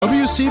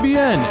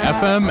WCBN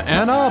FM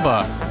Ann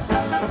Arbor.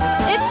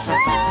 It's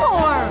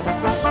Freeform.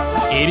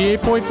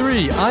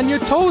 88.3 on your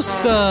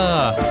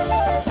toaster.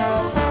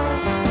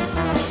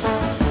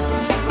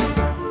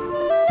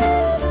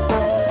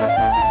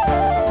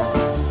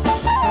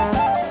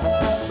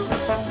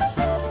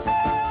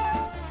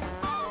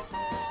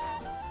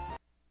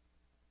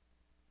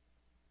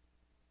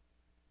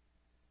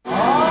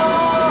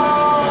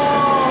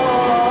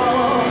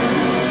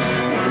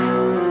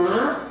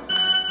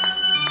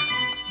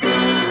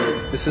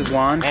 This is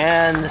Juan.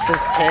 And this is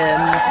Tim.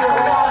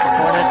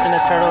 Cornish in a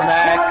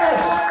turtleneck.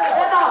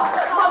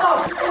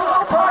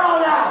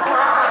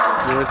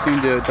 You're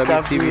listening to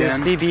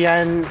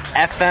WCBN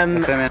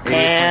FM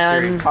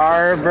Ann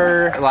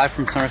Arbor. live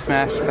from Summer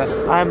Smash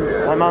Fest.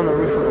 I'm on the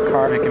roof of a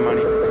car Making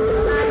money.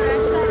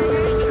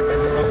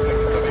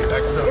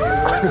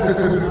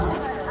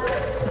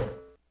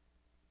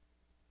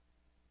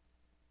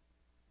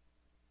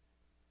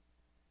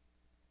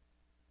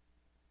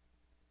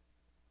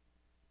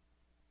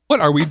 What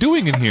are we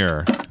doing in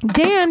here?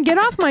 Dan, get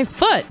off my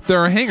foot.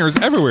 There are hangers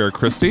everywhere,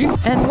 Christy.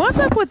 And what's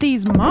up with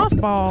these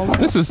mothballs?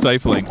 This is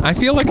stifling. I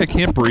feel like I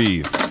can't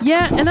breathe.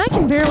 Yeah, and I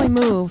can barely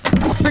move.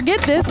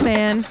 Forget this,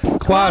 man.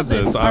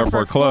 Closets are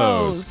for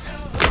clothes.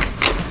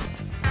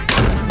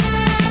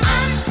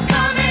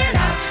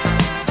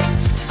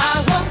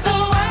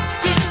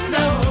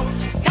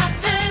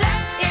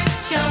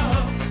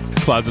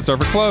 Closets Are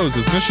for Clothes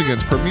is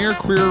Michigan's premier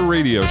queer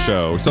radio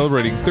show,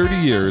 celebrating 30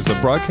 years of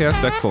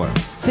broadcast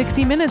excellence.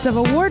 60 minutes of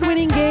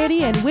award-winning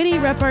gaiety and witty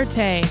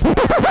repartee.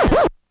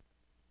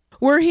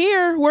 We're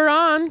here. We're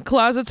on.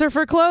 Closets Are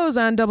for Clothes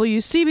on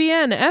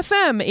WCBN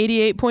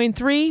FM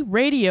 88.3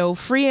 Radio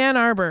Free Ann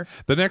Arbor.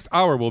 The next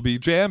hour will be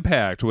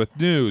jam-packed with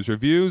news,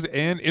 reviews,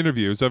 and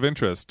interviews of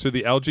interest to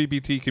the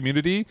LGBT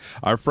community,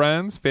 our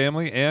friends,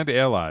 family, and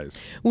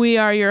allies. We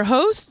are your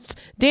hosts,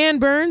 Dan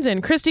Burns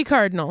and Christy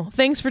Cardinal.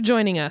 Thanks for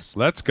joining us.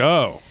 Let's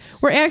go.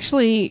 We're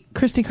actually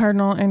Christy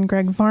Cardinal and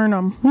Greg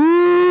Varnum.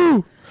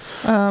 Woo!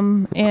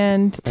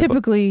 And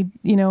typically,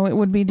 it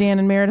would be Dan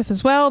and Meredith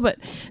as well, but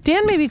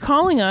Dan may be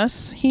calling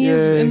us. He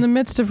is in the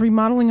midst of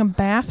remodeling a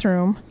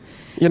bathroom.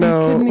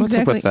 What's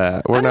up with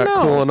that? We're not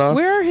cool enough.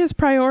 Where are his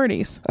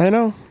priorities? I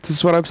know. This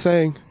is what I'm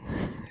saying.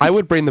 I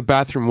would bring the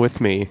bathroom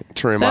with me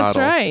to remodel. That's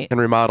right. And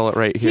remodel it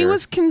right here. He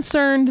was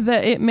concerned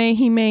that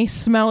he may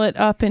smell it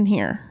up in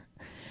here.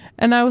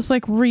 And I was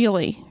like,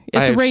 really? It's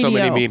I have radio. so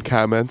many mean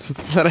comments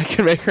that I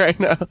can make right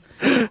now.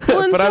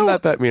 But I'm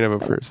not that mean of a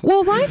person.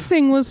 Well, my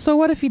thing was, so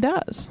what if he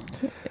does?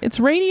 It's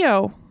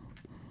radio.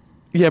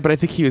 Yeah, but I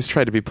think he was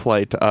trying to be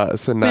polite to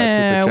us and not to the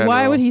general.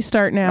 Why would he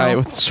start now? I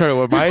was trying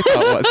what my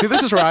thought was. See,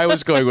 this is where I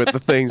was going with the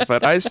things,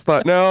 but I just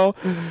thought, no,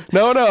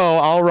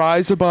 I'll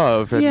rise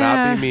above and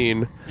not be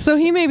mean. So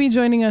he may be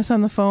joining us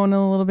on the phone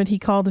a little bit. He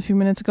called a few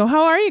minutes ago.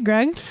 How are you,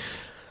 Greg?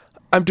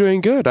 I'm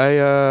doing good.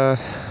 I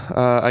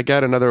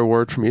got another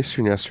award from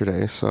Eastern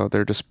yesterday, so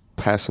they're just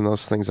passing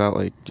those things out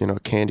like,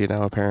 candy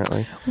now,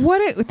 apparently.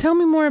 Tell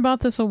me more about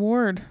this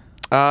award.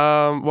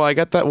 Well, I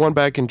got that one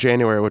back in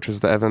January, which was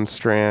the Evan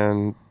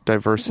Strand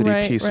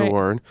Diversity Peace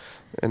Award,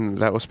 and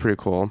that was pretty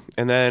cool.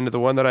 And then the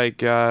one that I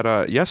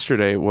got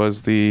yesterday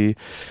was the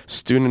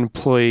Student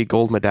Employee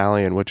Gold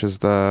Medallion, which is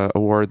the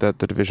award that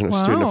the Division of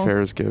Student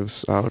Affairs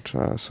gives out.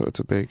 So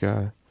it's a big...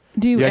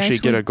 Do you actually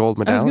get a gold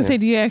medallion? I was going to say,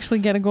 do you actually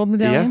get a gold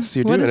medallion? Yes,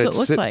 you do. What does it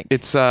look like?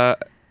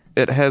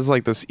 It has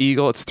like this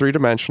eagle. It's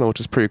 3-dimensional, which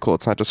is pretty cool.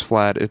 It's not just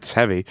flat. It's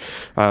heavy.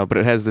 But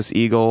it has this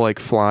eagle like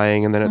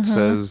flying, and then it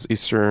says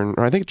Eastern,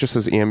 or I think it just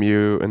says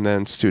EMU, and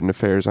then Student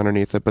Affairs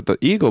underneath it. But the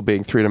eagle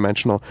being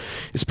 3-dimensional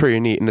is pretty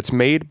neat. And it's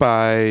made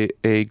by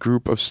a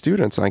group of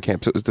students on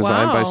campus. It was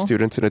designed by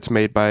students, and it's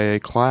made by a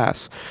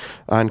class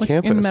on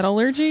campus. In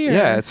metallurgy? Or?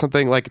 Yeah, it's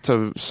something like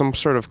some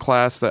sort of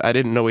class that I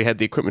didn't know we had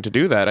the equipment to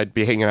do that. I'd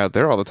be hanging out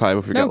there all the time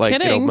if we got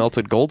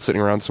melted gold sitting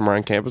around somewhere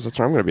on campus. That's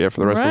where I'm going to be at for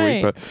the rest of the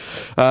week.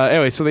 But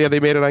anyway, so they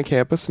made it on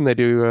campus, and they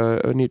do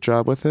a neat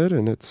job with it.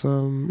 And it's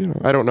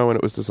I don't know when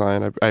it was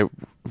designed. I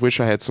wish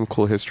I had some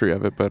cool history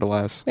of it, but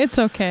alas, it's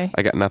okay.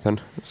 I got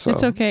nothing. So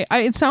it's okay.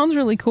 It sounds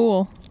really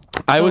cool.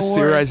 I was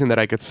theorizing that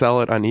I could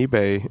sell it on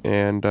eBay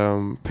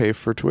and pay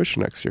for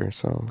tuition next year.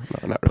 So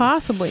not really.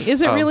 Possibly.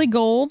 Is it really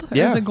gold?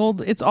 Yeah. Is it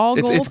gold? It's all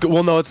gold?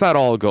 Well, no, it's not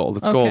all gold.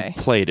 It's gold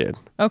plated.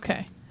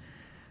 Okay.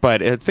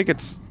 But I think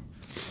it's...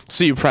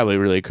 So you probably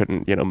really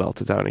couldn't,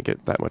 melt it down and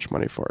get that much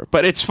money for it.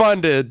 But it's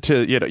fun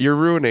to you're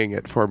ruining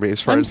it for me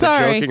as far as the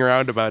joking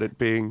around about it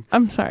being...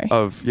 I'm sorry.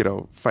 ...of,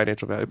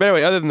 financial value. But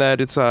anyway, other than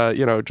that, it's,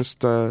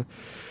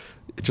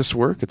 just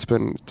work. It's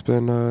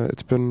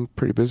been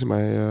pretty busy.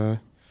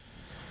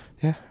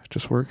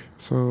 Just work.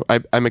 So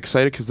I'm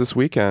excited because this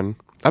weekend,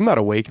 I'm not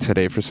awake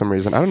today for some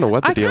reason. I don't know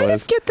what the deal is. I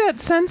kind of get that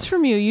sense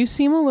from you. You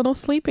seem a little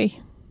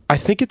sleepy. I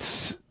think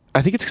it's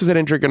I think it's because I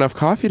didn't drink enough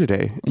coffee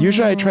today.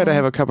 Usually I try to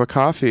have a cup of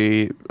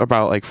coffee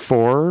about like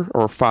 4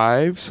 or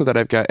 5 so that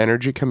I've got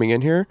energy coming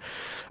in here.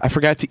 I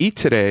forgot to eat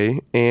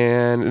today,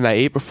 and I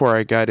ate before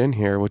I got in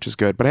here, which is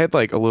good. But I had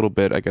like a little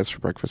bit, I guess, for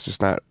breakfast,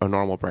 just not a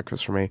normal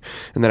breakfast for me.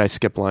 And then I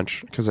skipped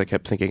lunch because I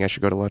kept thinking I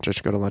should go to lunch,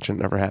 and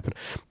it never happened.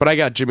 But I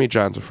got Jimmy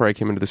John's before I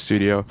came into the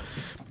studio.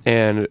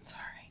 And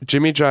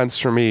Jimmy John's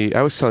for me,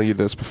 I was telling you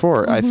this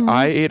before, if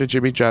I ate a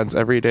Jimmy John's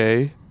every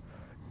day,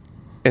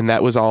 and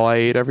that was all I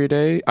ate every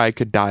day, I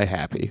could die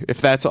happy.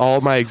 If that's all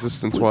my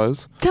existence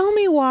was. Tell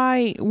me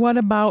why, what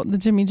about the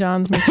Jimmy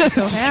John's makes you so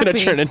This is happy? going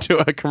to turn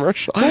into a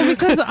commercial. Well,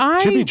 because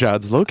Jimmy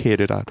John's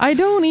located on. I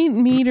don't eat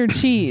meat or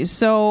cheese,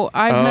 so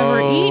I've never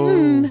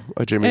eaten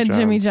a Jimmy at John's.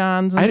 Jimmy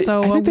John's. And I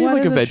so think they have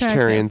what like a is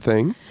vegetarian attractive?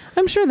 thing.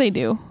 I'm sure they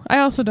do. I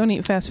also don't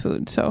eat fast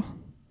food, so.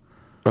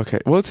 Okay.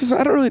 Well, it's just,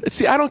 I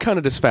don't count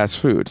it as fast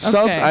food.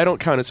 Subs, Okay. I don't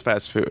count as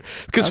fast food.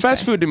 Because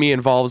fast food to me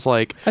involves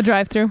like... A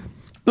drive-through?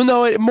 Well,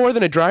 no, more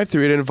than a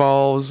drive-through. It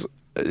involves...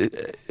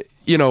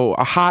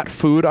 a hot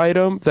food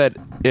item that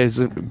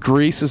is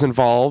grease is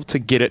involved to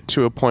get it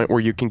to a point where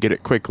you can get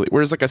it quickly.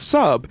 Whereas like a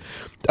sub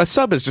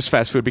is just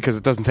fast food because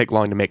it doesn't take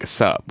long to make a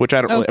sub, which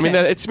I don't really, I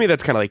mean, to me,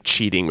 that's kind of like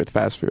cheating with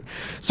fast food.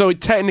 So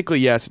technically,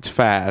 yes, it's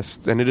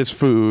fast and it is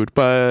food,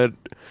 but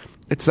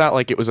it's not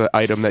like it was an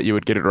item that you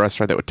would get at a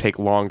restaurant that would take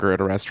longer at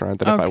a restaurant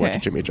than if I went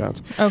to Jimmy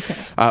John's. Okay.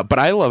 But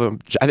I love them.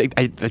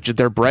 I think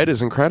their bread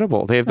is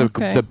incredible. They have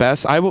the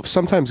best. I will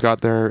sometimes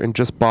got there and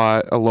just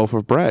bought a loaf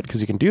of bread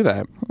because you can do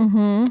that.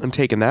 I'm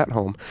taking that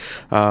home.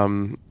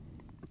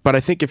 But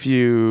I think if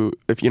you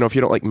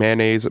don't like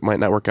mayonnaise, it might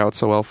not work out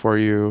so well for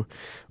you.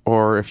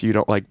 Or if you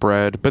don't like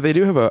bread, but they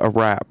do have a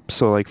wrap.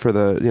 So like for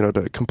the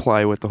to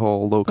comply with the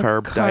whole low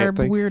carb diet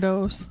thing.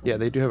 Weirdos. Yeah,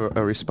 they do have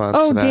a response.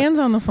 Oh, to that. Dan's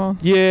on the phone.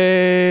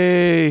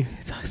 Yay!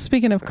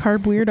 Speaking of carb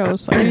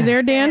weirdos, are you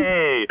there, Dan?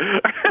 Hey,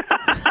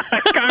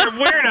 carb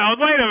weirdos.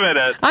 Wait a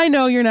minute. I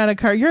know you're not a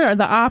carb. You're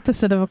the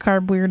opposite of a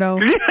carb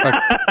weirdo.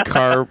 A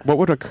carb. What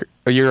would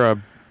you're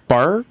a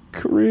bark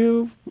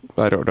real?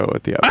 I don't know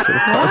what the opposite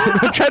of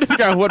carb. I'm trying to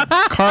figure out what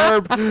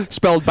carb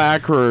spelled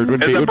backward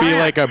would be. It would be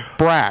like a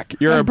brack.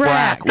 You're a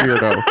brack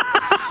weirdo.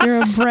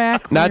 You're a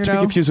brack weirdo. Not to be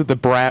confused with the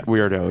brat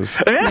weirdos.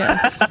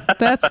 Yes,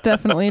 that's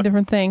definitely a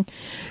different thing.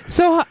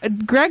 So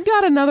Greg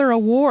got another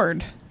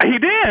award. He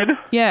did?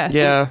 Yes.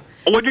 Yeah.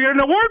 What'd you get an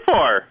award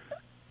for?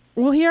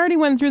 Well, he already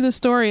went through the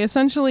story.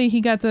 Essentially,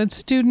 he got the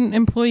Student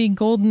Employee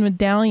Golden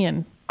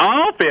Medallion.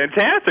 Oh,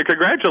 fantastic.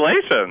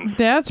 Congratulations.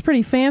 That's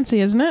pretty fancy,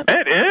 isn't it?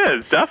 It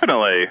is,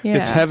 definitely. Yeah.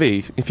 It's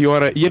heavy. If you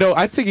want to,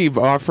 I'm thinking of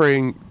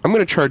offering, I'm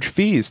going to charge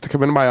fees to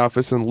come into my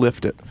office and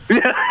lift it.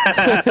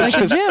 Like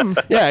a gym.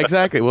 Yeah,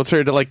 exactly. We'll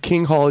turn it to like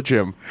King Hall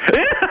Gym.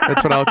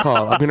 That's what I'll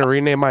call it. I'm going to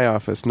rename my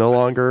office. No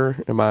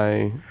longer am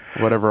I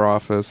whatever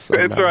office.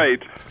 That's right.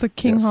 It's the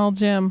King Hall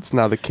Gym. It's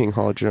now the King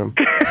Hall Gym.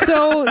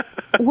 So,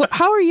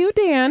 how are you,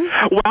 Dan?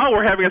 Well,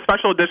 we're having a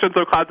special edition of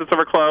Closets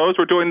Over Clothes.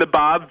 We're doing the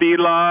Bob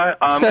Vila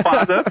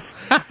closets.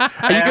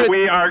 And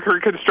we are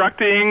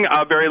constructing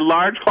a very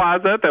large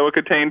closet that will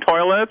contain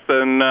toilets.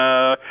 And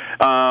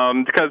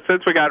because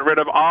since we got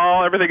rid of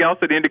everything else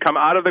that needed to come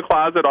out of the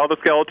closet, all the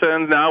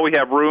skeletons, now we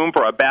have room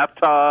for a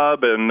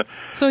bathtub. And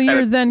so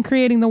you're then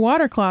creating the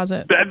water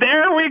closet.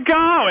 There we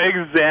go.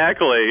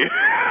 Exactly.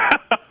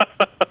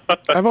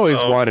 I've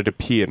always wanted to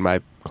pee in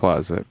my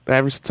closet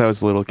ever since I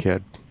was a little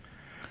kid.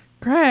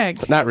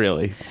 Greg. Not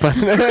really, but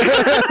well,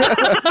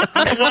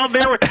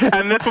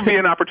 and this will be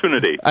an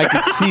opportunity. I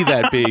could see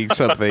that being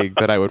something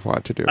that I would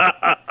want to do.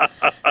 Wow,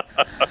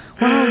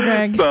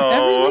 Greg.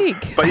 Every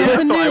week. But yeah,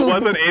 so I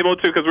wasn't able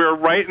to because we were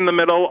right in the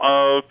middle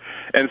of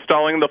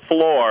installing the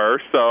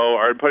floor,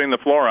 or putting the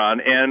floor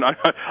on, and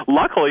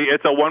luckily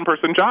it's a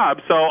one-person job,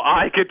 so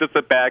I get to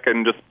sit back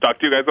and just talk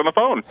to you guys on the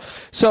phone.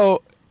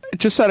 So,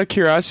 just out of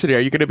curiosity,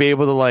 are you going to be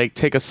able to like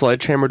take a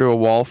sledgehammer to a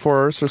wall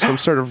for us, or some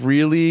sort of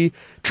really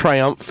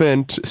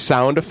triumphant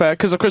sound effect?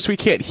 Because of course we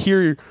can't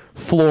hear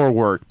floor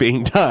work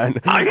being done.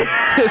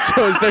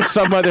 So is there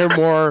some other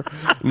more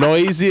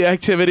noisy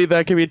activity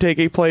that can be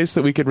taking place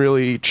that we can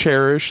really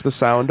cherish the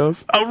sound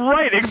of?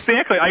 Right,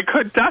 exactly. I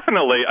could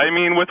definitely. I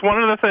mean, with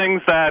one of the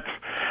things that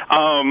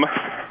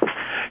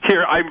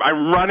here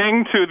I'm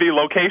running to the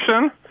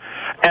location.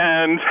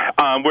 And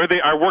where they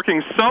are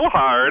working so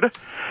hard,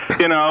 we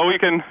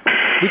can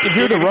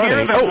hear the running.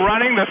 Hear them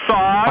running the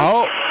saw.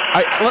 Oh,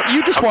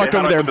 you just walked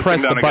over there and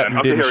pressed the button,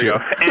 didn't you?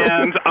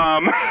 And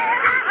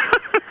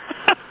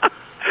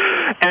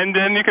and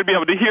then you could be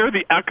able to hear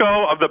the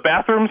echo of the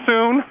bathroom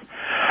soon.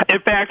 In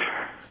fact,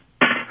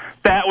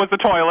 that was the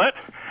toilet.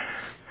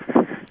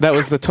 That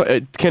was the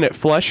toilet. Can it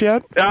flush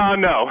yet?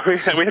 No. We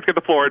have to get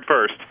the floor in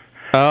first.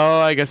 Oh,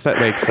 I guess that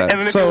makes sense. And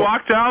then if you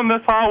walk down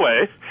this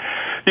hallway,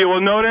 you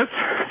will notice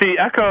the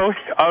echo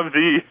of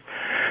the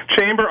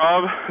chamber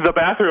of the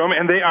bathroom,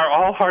 and they are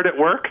all hard at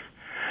work.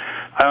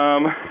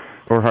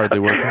 Or hardly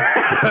working.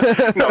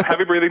 No,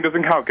 heavy breathing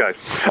doesn't count, guys.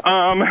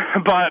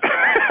 But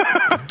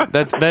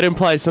that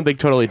implies something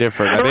totally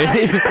different. I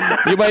mean,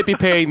 you might be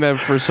paying them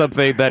for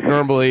something that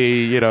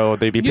normally,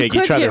 they'd be paying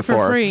each other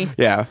for free.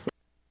 Yeah.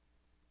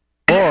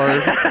 Or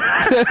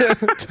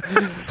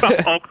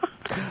I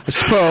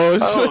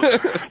suppose.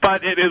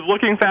 But it is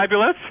looking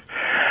fabulous.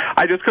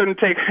 I just couldn't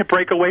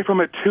break away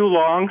from it too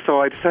long,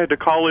 so I decided to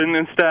call in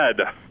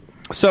instead.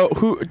 So,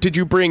 who did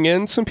you bring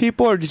in? Some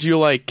people, or did you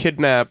like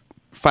kidnap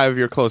 5 of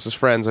your closest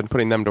friends and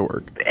putting them to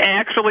work?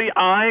 Actually,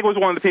 I was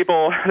one of the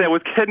people that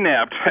was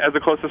kidnapped as the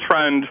closest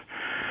friend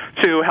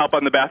to help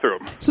on the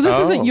bathroom. So this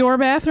isn't your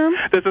bathroom?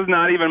 This is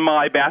not even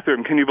my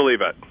bathroom. Can you believe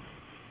it?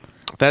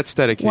 That's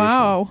dedication.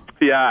 Wow.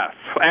 Yes.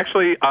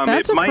 Actually,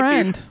 that's it a might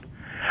friend.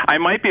 I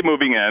might be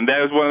moving in.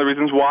 That is one of the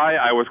reasons why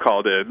I was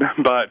called in.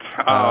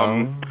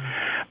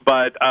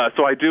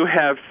 So I do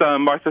have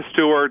some Martha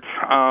Stewart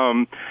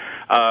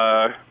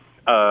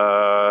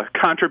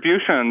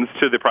contributions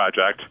to the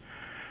project.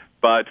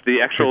 But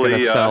the actually you're going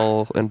to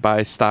sell and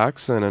buy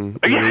stocks in an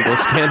illegal,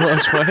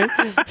 scandalous way?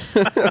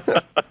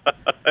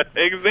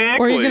 Exactly.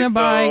 Or you're going to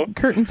buy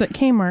curtains at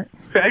Kmart.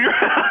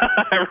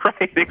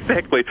 Right,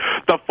 exactly.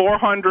 The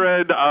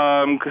 400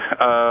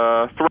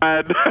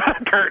 thread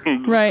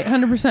curtains. Right,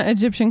 100%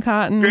 Egyptian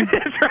cotton.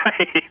 That's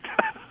right.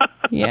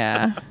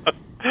 Yeah.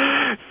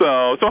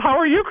 So how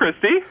are you,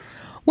 Christy?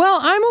 Well,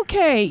 I'm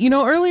okay. You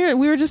know, earlier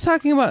we were just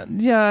talking about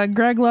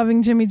Greg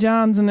loving Jimmy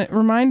John's, and it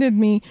reminded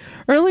me,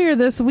 earlier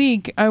this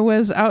week I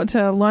was out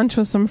to lunch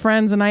with some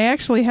friends, and I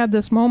actually had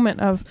this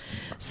moment of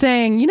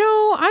saying, you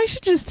know, I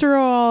should just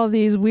throw all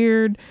these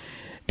weird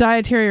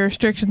dietary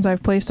restrictions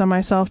I've placed on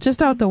myself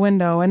just out the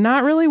window and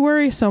not really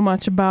worry so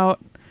much about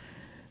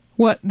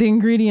what the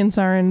ingredients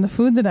are in the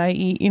food that I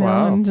eat, you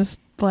know, and just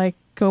like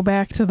go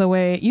back to the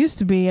way it used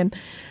to be. And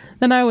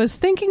then I was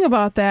thinking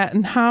about that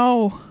and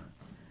how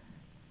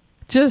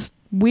just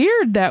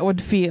weird that would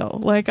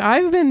feel. Like,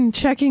 I've been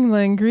checking the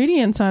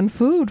ingredients on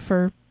food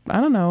for, I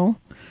don't know,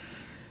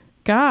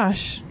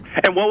 gosh.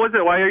 And what was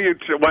it?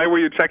 Why were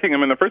you checking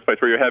them in the first place?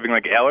 Were you having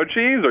like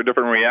allergies or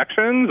different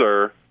reactions,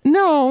 or?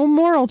 No,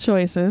 moral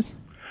choices.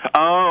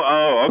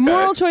 Oh, okay.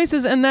 Moral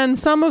choices, and then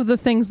some of the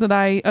things that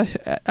I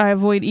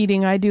avoid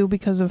eating, I do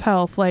because of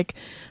health, like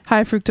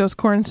high fructose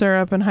corn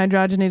syrup and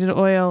hydrogenated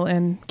oil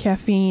and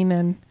caffeine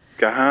and.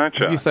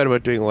 Gotcha. Have you thought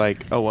about doing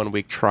like a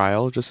 1-week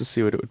trial just to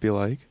see what it would be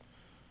like?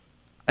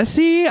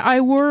 See,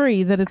 I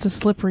worry that it's a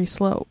slippery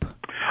slope.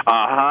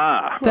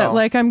 Aha. That,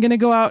 like, I'm going to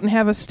go out and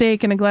have a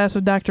steak and a glass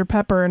of Dr.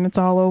 Pepper and it's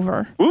all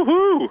over.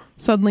 Woohoo!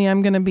 Suddenly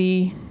I'm going to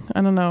be,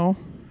 I don't know.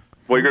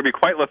 Well, you're going to be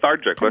quite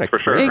lethargic, that's for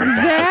sure.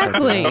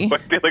 Exactly.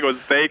 Feeling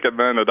with steak and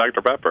then a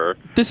Dr. Pepper.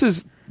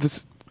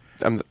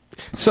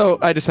 So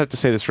I just have to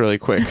say this really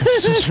quick.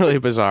 This is really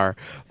bizarre.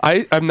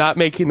 I'm not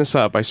making this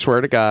up. I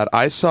swear to God.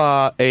 I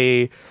saw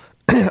a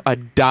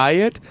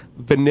diet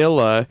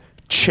vanilla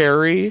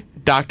cherry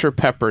Dr.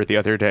 Pepper the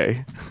other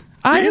day.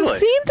 I have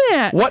seen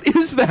that. What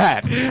is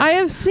that? I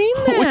have seen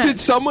that. What, did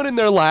someone in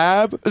their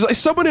lab,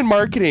 someone in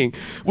marketing,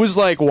 was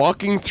like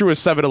walking through a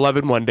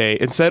 7-Eleven one day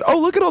and said, "Oh,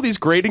 look at all these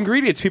great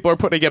ingredients people are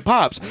putting at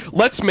Pops.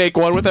 Let's make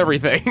one with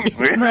everything."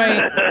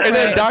 Right. And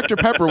then Dr.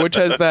 Pepper, which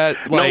has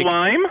that like no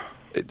lime.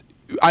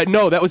 I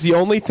know that was the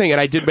only thing, and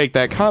I did make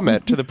that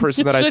comment to the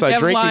person that I saw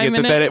drinking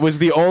it, that it was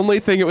the only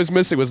thing it was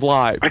missing was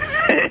lime.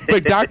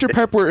 But Dr.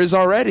 Pepper is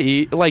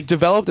already like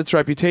developed its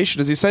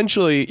reputation as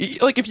essentially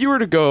like if you were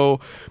to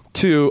go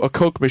to a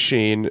Coke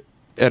machine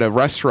at a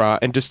restaurant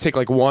and just take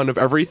like one of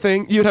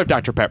everything, you'd have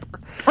Dr. Pepper.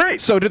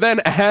 Right. So to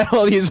then add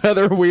all these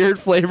other weird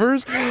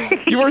flavors,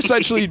 you were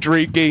essentially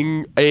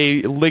drinking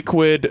a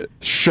liquid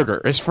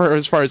sugar as far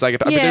as I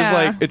could. I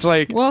mean, it's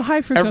like well, high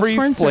fructose every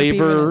corn syrup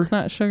flavor. Even, it's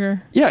not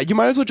sugar. Yeah, you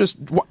might as well just.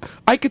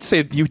 I could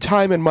save you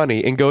time and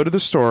money and go to the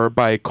store,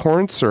 buy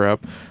corn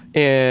syrup,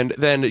 and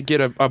then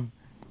get a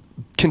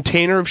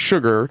container of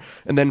sugar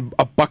and then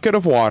a bucket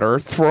of water,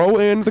 throw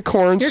in the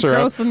corn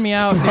syrup, grossing me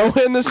out, throw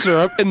in the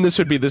syrup, and this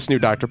would be this new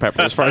Dr.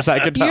 Pepper as far as I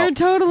could tell. You're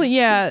totally,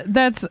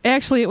 that's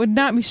actually, it would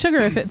not be sugar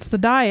if it's the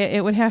diet.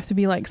 It would have to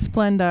be like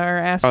Splenda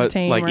or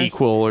aspartame. Like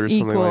Equal or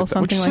something like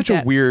that. Which is such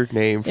a weird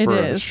name for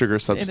a sugar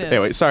substance.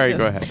 Anyway, sorry,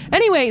 go ahead.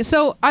 Anyway,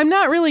 so I'm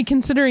not really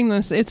considering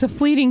this. It's a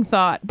fleeting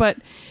thought, but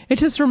it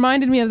just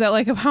reminded me of that,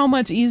 like of how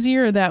much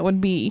easier that would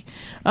be.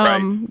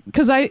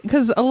 Because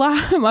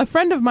a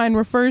friend of mine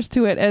refers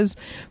to it as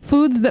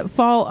foods that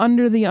fall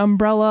under the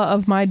umbrella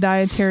of my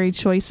dietary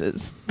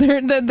choices.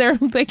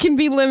 They can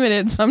be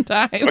limited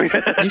sometimes.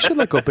 You should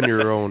like open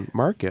your own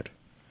market.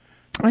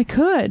 I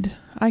could.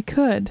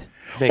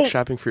 Make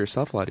shopping for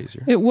yourself a lot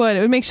easier. It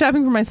would make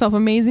shopping for myself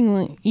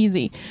amazingly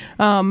easy.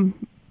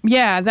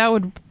 That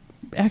would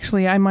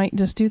actually, I might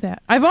just do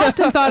that. I've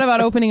often thought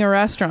about opening a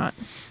restaurant.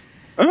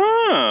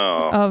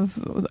 Oh.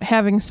 Of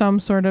having some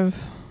sort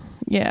of,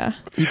 yeah.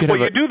 You do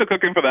the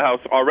cooking for the house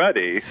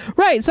already.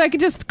 Right, so I could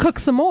just cook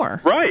some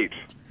more. Right.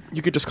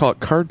 You could just call it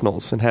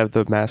Cardinals and have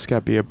the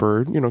mascot be a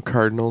bird. You know,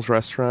 Cardinals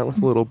restaurant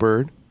with a little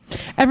bird.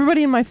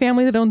 Everybody in my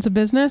family that owns a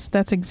business,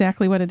 that's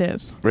exactly what it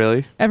is.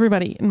 Really?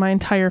 Everybody in my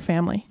entire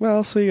family.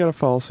 Well, so you gotta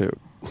follow suit.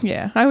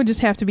 Yeah, I would just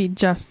have to be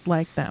just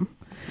like them.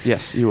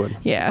 Yes, you would.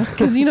 Yeah,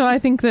 because I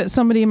think that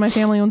somebody in my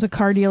family owns a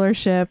car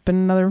dealership,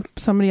 and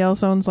somebody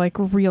else owns like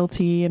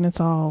realty, and it's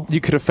all. You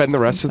could offend the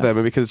rest of them,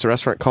 and because it's a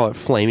restaurant, call it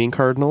Flaming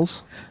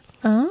Cardinals.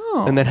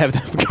 Oh. And then have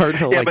the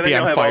cardinal Yeah, like but be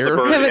then on you'll have all the fire.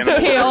 birds. Have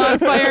its tail on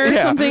fire or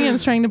Yeah. something and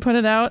it's trying to put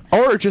it out.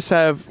 Or just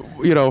have,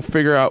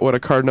 figure out what a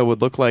cardinal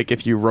would look like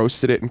if you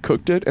roasted it and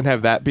cooked it and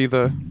have that be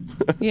the...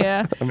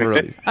 Yeah. I'm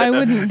really... I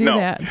wouldn't do No.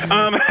 that.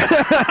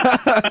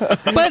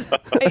 But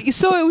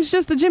so it was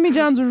just the Jimmy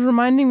John's was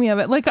reminding me of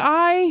it. Like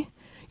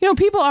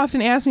people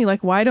often ask me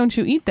like, why don't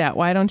you eat that?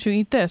 Why don't you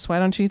eat this? Why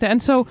don't you eat that?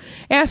 And so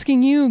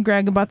asking you,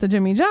 Greg, about the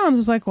Jimmy John's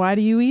is like, why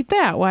do you eat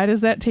that? Why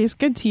does that taste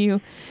good to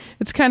you?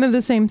 It's kind of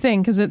the same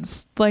thing because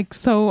it's like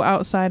so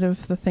outside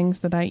of the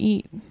things that I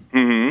eat.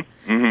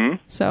 Mm-hmm. Mm-hmm.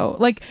 So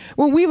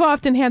we've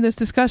often had this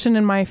discussion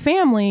in my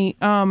family.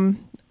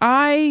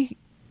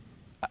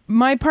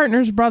 My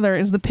partner's brother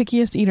is the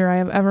pickiest eater I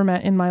have ever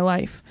met in my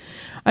life.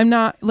 I'm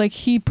not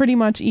he pretty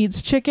much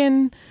eats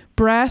chicken,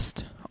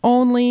 breast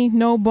only,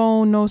 no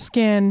bone, no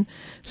skin,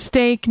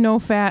 steak, no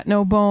fat,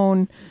 no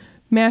bone,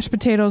 mashed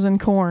potatoes and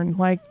corn,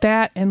 like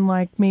that, and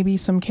maybe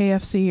some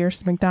KFC or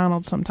some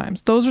McDonald's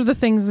sometimes. Those are the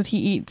things that he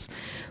eats.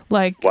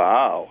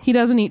 Wow. He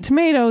doesn't eat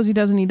tomatoes, he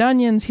doesn't eat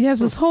onions, he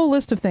has this whole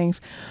list of things.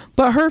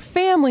 But her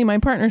family, my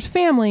partner's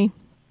family,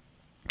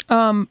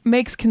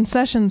 makes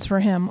concessions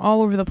for him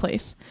all over the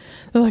place.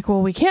 They're like,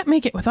 well, we can't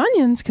make it with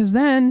onions because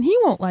then he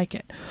won't like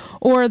it.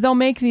 Or they'll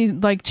make these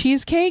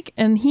cheesecake,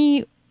 and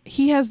he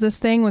has this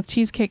thing with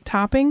cheesecake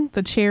topping,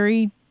 the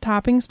cherry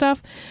topping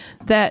stuff,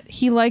 that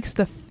he likes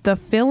the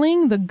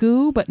filling, the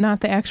goo, but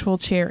not the actual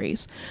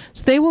cherries.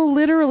 So they will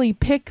literally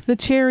pick the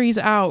cherries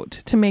out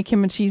to make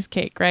him a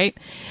cheesecake, right?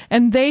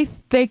 And they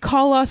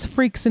call us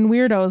freaks and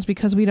weirdos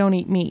because we don't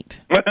eat meat.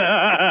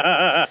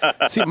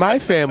 See, my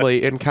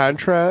family, in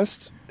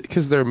contrast,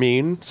 because they're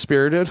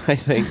mean-spirited, I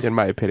think, in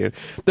my opinion,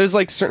 there's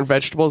certain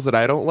vegetables that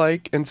I don't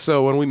like, and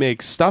so when we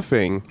make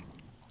stuffing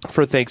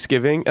for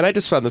Thanksgiving, and I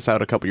just found this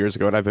out a couple years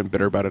ago, and I've been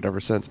bitter about it ever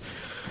since.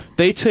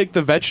 They take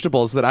the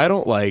vegetables that I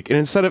don't like, and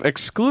instead of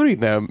excluding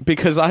them,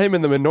 because I am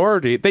in the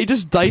minority, they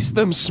just dice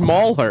them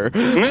smaller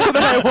so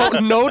that I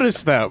won't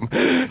notice them.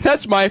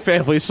 That's my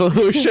family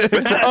solution.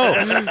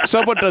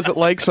 Someone doesn't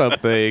like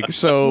something,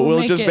 so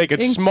we'll just make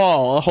it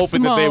small,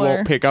 hoping that they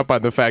won't pick up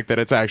on the fact that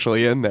it's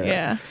actually in there.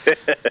 Yeah.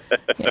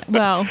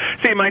 Well,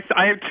 see,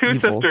 I have two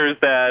sisters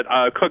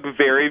that cook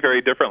very,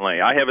 very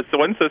differently. I have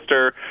one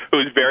sister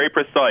who's very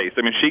precise.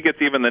 I mean, she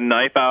gets even the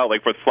knife out,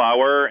 with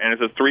flour, and it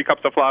says 3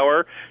 cups of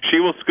flour. She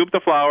will scoop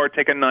the flour,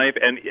 take a knife,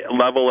 and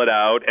level it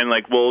out, and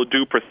we'll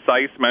do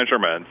precise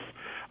measurements,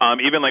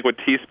 even with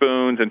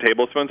teaspoons and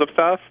tablespoons of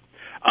stuff.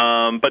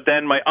 But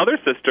then my other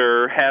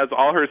sister has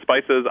all her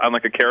spices on a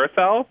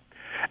carousel.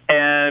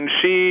 And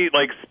she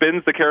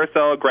spins the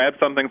carousel, grabs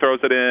something, throws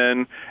it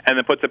in, and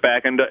then puts it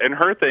back. And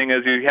her thing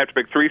is you have to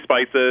pick 3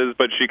 spices,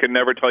 but she can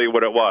never tell you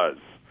what it was.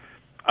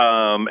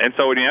 And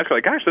so when you ask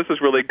her, gosh, this is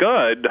really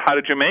good. How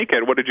did you make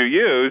it? What did you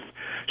use?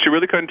 She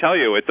really couldn't tell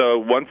you. It's a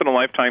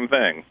once-in-a-lifetime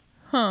thing.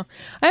 Huh.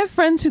 I have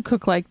friends who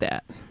cook like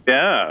that.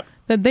 Yeah.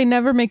 That they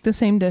never make the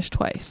same dish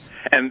twice.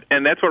 And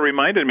that's what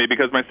reminded me,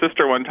 because my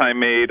sister one time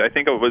made, I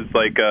think it was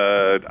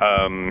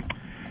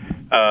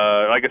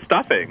a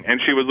stuffing, and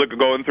she was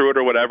going through it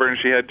or whatever, and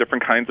she had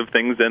different kinds of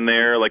things in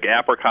there, like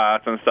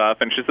apricots and stuff,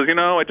 and she says,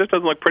 it just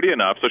doesn't look pretty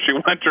enough. So she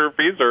went to her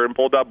freezer and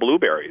pulled out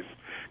blueberries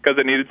because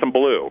it needed some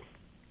blue.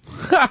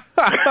 So,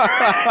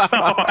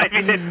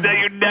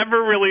 you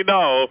never really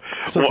know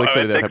Sounds like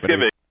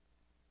Thanksgiving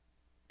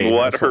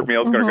what her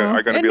meals are going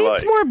to be like.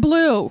 It needs more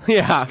blue.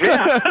 Yeah.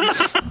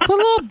 Put a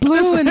little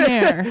blue in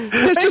there.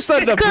 There's just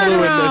not enough blue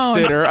in this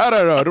dinner. I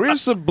don't know. Do we have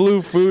some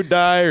blue food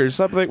dye or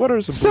something? What are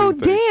some blue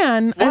things?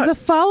 Dan, as a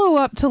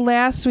follow-up to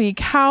last week,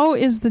 how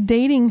is the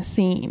dating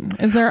scene?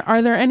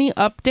 Are there any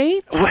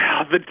updates?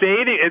 Well, the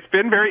dating, it's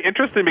been very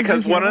interesting,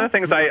 because one of the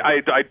things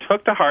I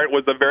took to heart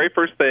was the very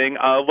first thing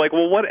of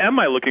what am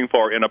I looking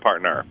for in a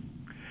partner?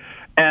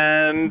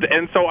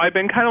 And so I've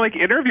been kind of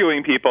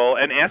interviewing people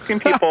and asking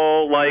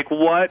people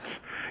what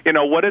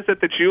is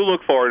it that you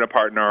look for in a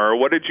partner, or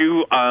what is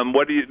it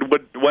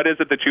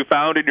that you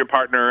found in your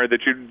partner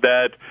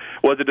that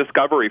was a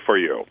discovery for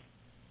you?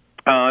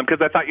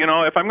 Because I thought,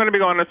 if I'm going to be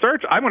going on a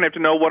search, I'm going to have to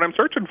know what I'm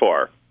searching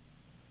for.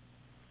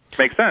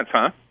 Makes sense,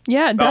 huh?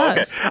 Yeah, it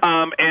does.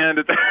 Oh, okay. And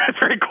it's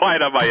very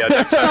quiet on my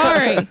end.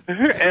 Sorry.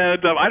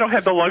 And I don't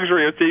have the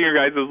luxury of seeing you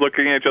guys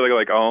looking at each other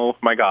oh,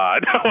 my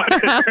God.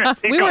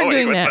 We weren't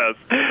doing that.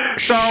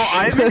 This? So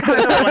I've been kind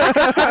of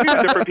talking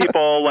to different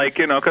people,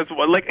 because,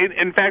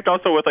 in fact,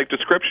 also with,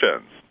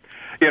 descriptions.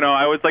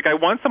 I was I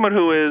want someone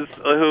who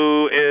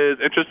is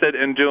interested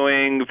in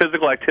doing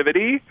physical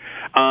activity,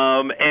 but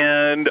I'm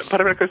not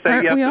going to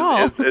say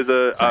yes is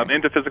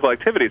into physical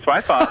activity. So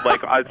I thought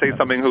I'd say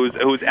something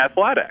who's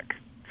athletic.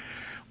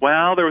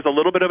 Well, there was a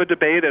little bit of a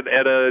debate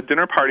at a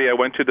dinner party I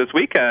went to this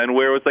weekend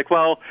where it was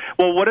well,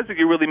 what is it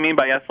you really mean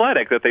by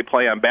athletic? That they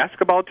play on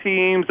basketball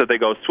teams, that they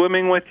go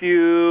swimming with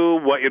you,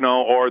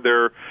 or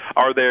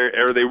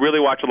they really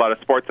watch a lot of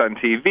sports on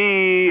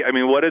TV? I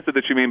mean, what is it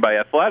that you mean by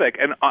athletic?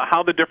 And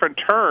how the different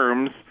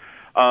terms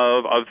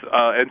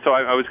and so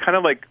I was kind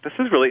of this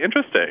is really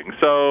interesting.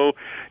 So,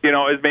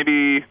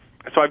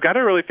 so I've got to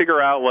really figure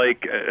out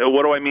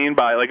what do I mean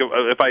by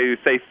if I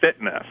say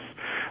fitness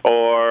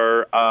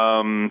or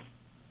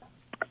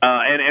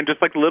And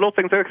just like little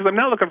things, because I'm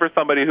not looking for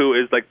somebody who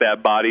is like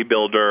that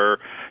bodybuilder,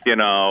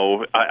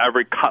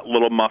 every cut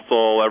little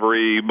muscle,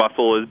 every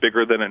muscle is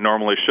bigger than it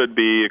normally should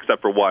be,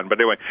 except for one. But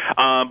anyway,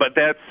 but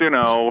that's,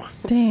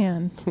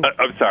 Dan.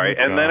 I'm sorry.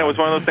 And then it was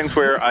one of those things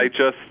where I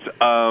just,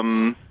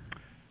 so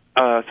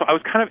I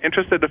was kind of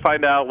interested to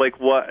find out like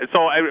they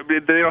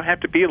don't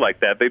have to be like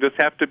that. They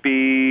just have to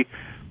be,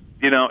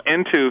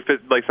 into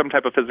like some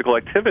type of physical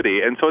activity.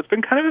 And so it's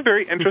been kind of a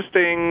very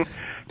interesting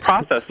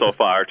process so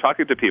far,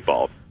 talking to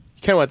people.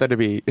 You kind of want that to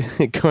be,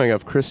 going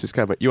off Christy's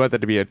comment, you want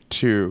that to be a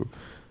 2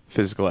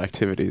 physical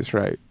activities,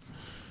 right?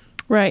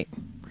 Right.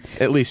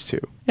 At least 2.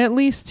 At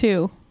least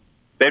 2.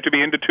 They have to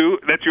be into 2?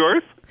 That's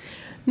yours?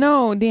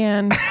 No,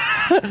 Dan.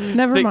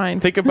 Never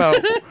mind. Think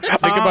about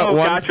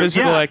one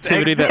physical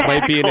activity that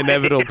might be an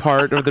inevitable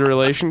part of the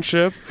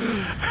relationship.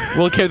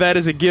 We'll give that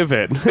as a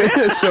given.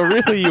 So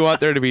really, you want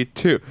there to be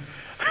 2.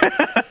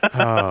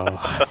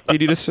 Oh, you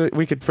need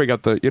we could bring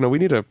out we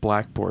need a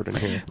blackboard in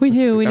here. We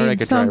do. We need like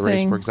a dry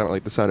erase board, because I don't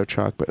like the sound of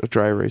chalk, but a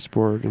dry erase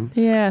board. And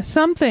yeah,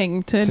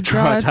 something to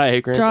draw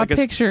diagrams, draw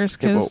pictures,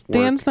 because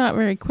Dan's not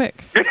very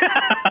quick,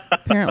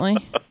 apparently.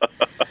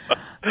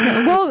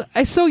 Well,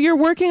 so you're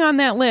working on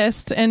that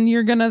list, and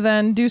you're going to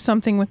then do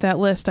something with that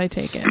list, I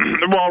take it.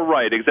 Well,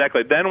 right,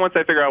 exactly. Then once I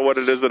figure out what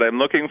it is that I'm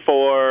looking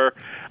for,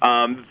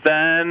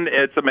 then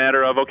it's a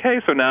matter of, okay,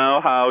 so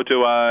now how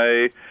do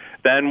I,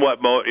 then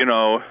what mode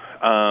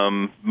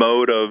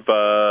of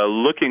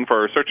looking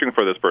for or searching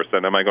for this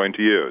person am I going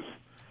to use?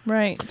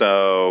 Right.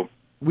 So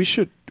we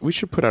should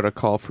put out a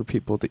call for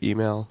people to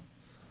email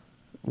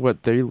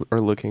what they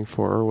are looking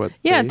for, or what.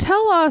 Yeah,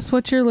 tell us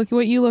what you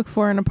look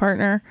for in a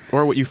partner,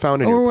 or what you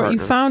found in your partner. Or what you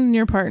found in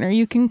your partner.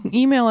 You can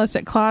email us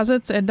at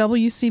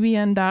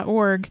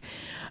closets@wcbn.org,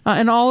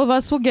 and all of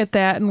us will get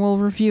that, and we'll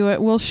review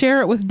it. We'll share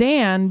it with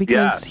Dan,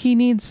 because he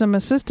needs some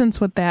assistance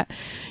with that.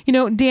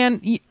 Dan,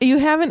 you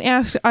haven't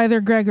asked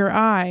either Greg or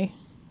I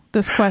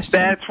this question.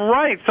 That's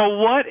right. So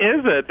what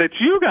is it that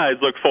you guys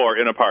look for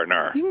in a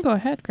partner? You can go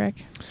ahead,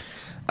 Greg.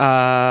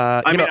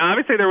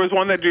 Obviously there was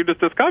one that you just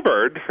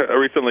discovered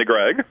recently,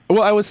 Greg.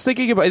 Well, I was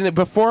thinking about it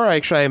before I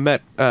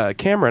met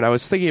Cameron. I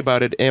was thinking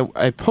about it, and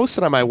I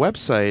posted on my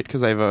website,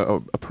 because I have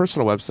a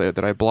personal website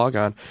that I blog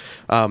on,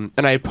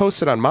 and I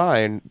posted on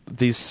mine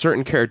these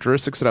certain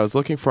characteristics that I was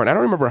looking for, and I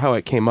don't remember how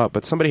it came up,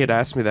 but somebody had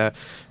asked me that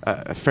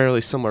a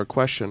fairly similar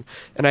question,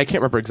 and I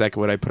can't remember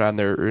exactly what I put on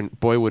there, and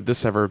boy, would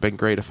this ever have been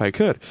great if I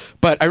could.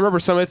 But I remember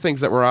some of the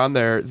things that were on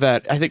there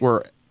that I think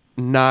were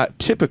not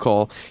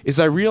typical. Is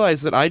I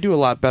realized that I do a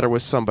lot better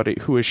with somebody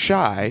who is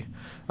shy.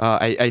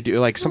 I do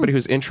like somebody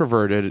who's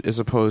introverted as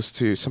opposed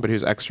to somebody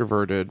who's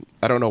extroverted.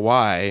 I don't know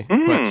why,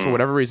 but for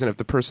whatever reason, if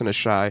the person is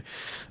shy,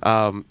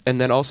 and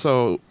then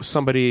also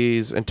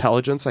somebody's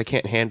intelligence, I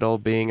can't handle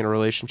being in a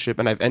relationship,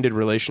 and I've ended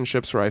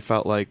relationships where I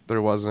felt like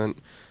there wasn't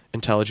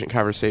intelligent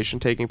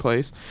conversation taking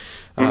place.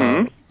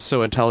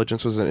 So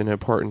intelligence was an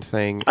important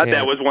thing.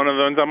 That was one of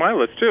the ones on my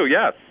list too.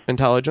 Yes.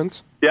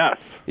 Intelligence. Yes.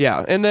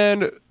 Yeah, and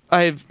then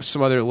I have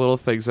some other little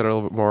things that are a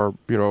little bit more,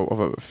 of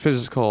a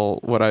physical,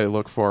 what I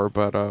look for,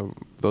 but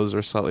those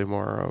are slightly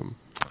more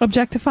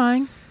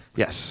objectifying.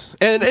 Yes,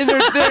 and they're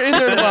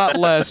a lot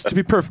less. To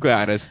be perfectly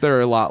honest, they're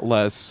a lot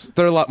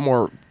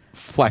more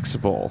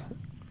flexible.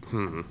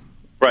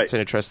 Right, it's an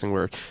interesting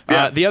word.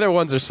 Yeah. The other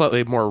ones are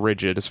slightly more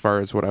rigid as far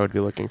as what I would be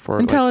looking for.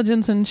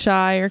 Intelligence and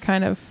shy are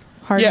kind of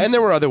hard. Yeah, and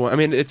there were other ones. I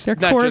mean, it's their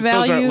not core just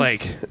values.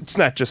 Those aren't it's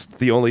not just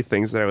the only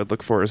things that I would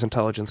look for is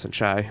intelligence and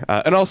shy,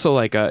 and also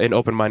an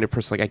open-minded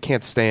person. Like I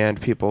can't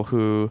stand people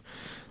who,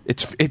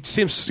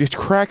 it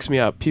cracks me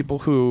up. People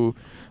who,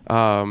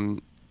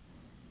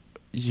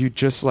 you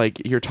just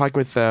you're talking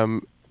with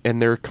them and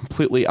they're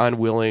completely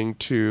unwilling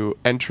to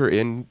enter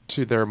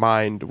into their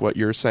mind what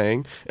you're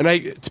saying. And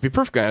to be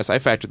perfectly honest, I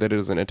factor that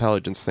as an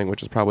intelligence thing,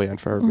 which is probably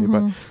unfair of me,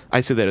 but I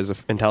see that as an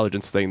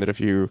intelligence thing. That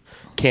if you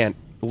can't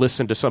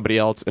listen to somebody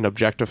else and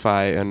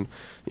objectify and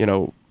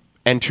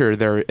enter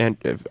their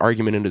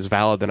argument in as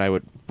valid, then I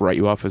would write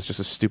you off as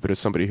just as stupid as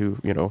somebody who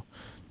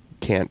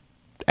can't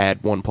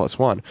add 1 +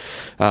 1.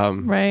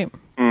 Right.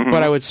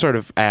 But I would sort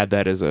of add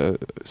that as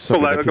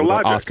something that people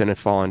don't often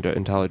fall into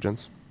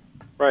intelligence.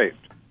 Right.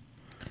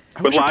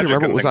 I wish I could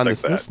remember what was on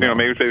this list.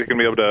 Maybe they can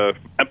be able to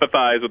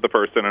empathize with the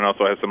person and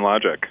also have some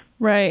logic.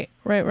 Right.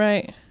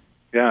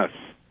 Yes.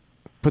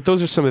 But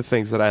those are some of the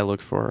things that I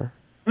look for.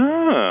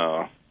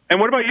 Oh. And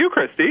what about you,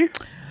 Christy?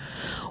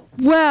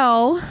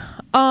 Well,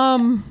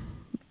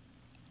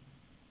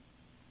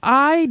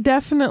 I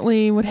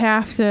definitely would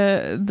have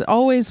to,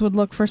 always would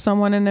look for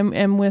someone and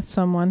am with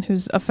someone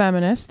who's a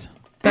feminist.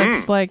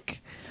 That's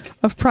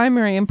of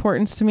primary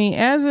importance to me,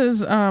 as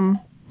is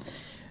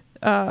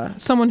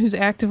someone who's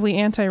actively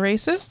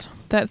anti-racist.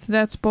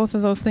 That's both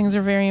of those things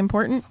are very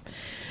important.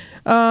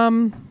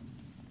 And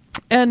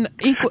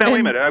equal. Now, wait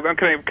a minute.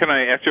 Can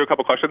I ask you a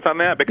couple questions on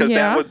that? Because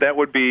that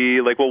would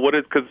be what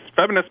is, because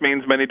feminist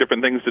means many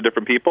different things to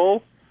different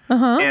people.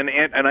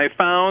 And I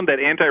found that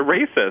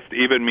anti-racist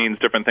even means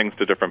different things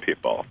to different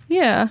people.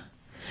 Yeah.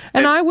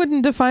 And I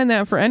wouldn't define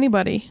that for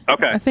anybody.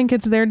 Okay. I think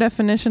it's their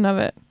definition of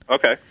it.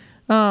 Okay.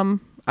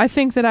 I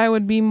think that I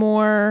would be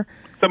more...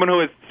 Someone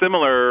who is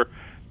similar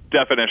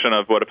definition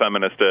of what a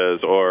feminist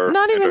is, or...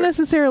 Not even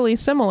necessarily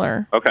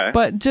similar. Okay.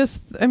 But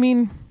just, I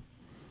mean,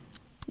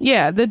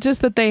 yeah,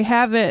 that they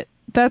have it,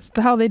 that's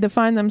how they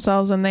define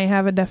themselves, and they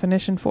have a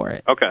definition for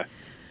it. Okay.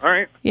 All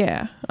right.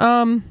 Yeah.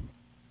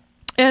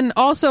 And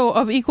also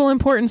of equal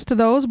importance to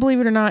those,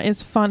 believe it or not,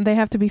 is fun. They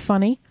have to be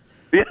funny.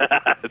 Yeah.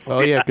 Oh,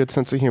 yeah, good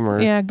sense of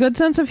humor. Yeah, good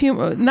sense of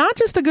humor. Not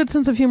just a good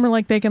sense of humor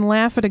like they can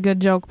laugh at a good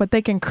joke, but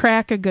they can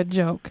crack a good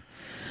joke.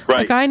 Right.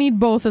 Like, I need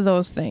both of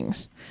those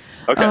things.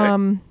 Okay.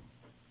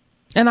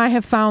 And I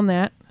have found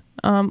that.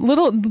 A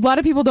lot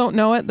of people don't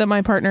know it, that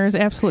my partner is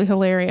absolutely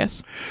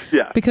hilarious.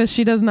 Yeah. Because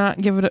she does not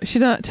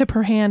tip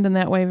her hand in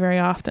that way very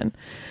often.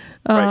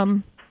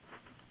 Right.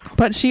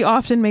 But she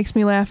often makes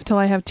me laugh until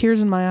I have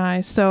tears in my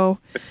eyes. So,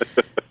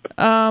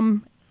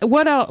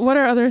 what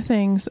are other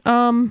things?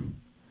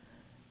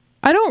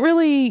 I don't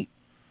really.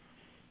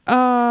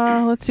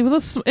 Let's see.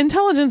 Well,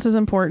 intelligence is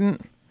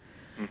important.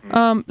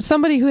 Mm-hmm.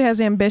 Somebody who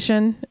has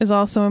ambition is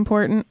also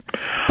important,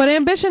 but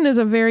ambition is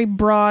a very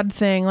broad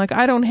thing. Like,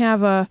 I don't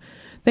have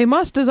they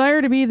must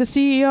desire to be the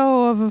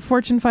CEO of a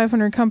Fortune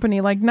 500 company.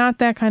 Like, not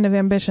that kind of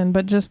ambition,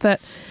 but just that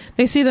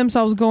they see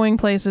themselves going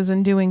places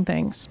and doing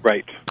things.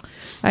 Right.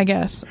 I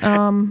guess.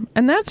 And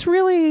that's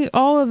really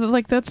all of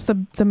that's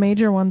the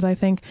major ones, I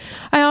think.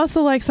 I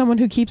also like someone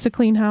who keeps a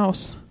clean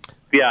house.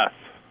 Yes.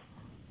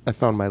 I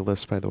found my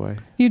list, by the way.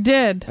 You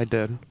did? I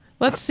did.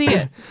 Let's see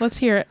it. Let's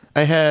hear it.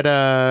 I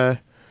had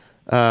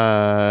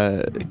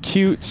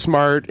cute,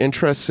 smart,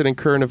 interested in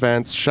current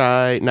events,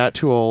 shy, not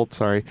too old,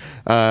 sorry,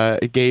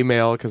 a gay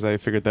male, because I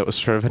figured that was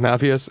sort of an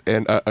obvious,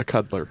 and a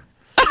cuddler.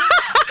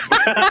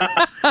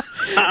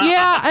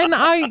 Yeah, and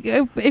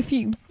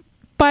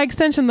by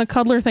extension, the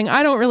cuddler thing,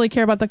 I don't really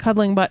care about the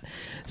cuddling, but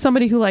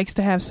somebody who likes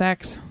to have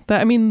sex.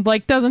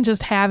 Doesn't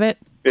just have it,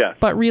 yeah,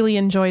 but really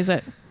enjoys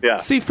it. Yeah.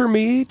 See, for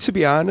me, to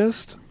be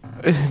honest,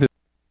 this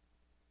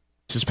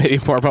is maybe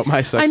more about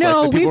my sex life. I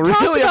know, life we've talked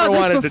really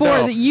about this before,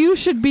 that you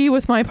should be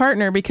with my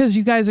partner because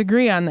you guys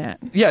agree on that.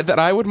 Yeah, that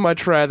I would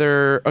much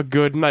rather a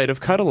good night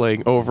of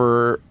cuddling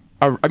over,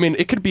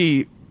 it could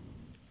be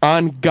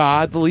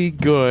ungodly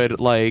good,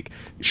 like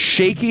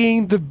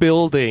shaking the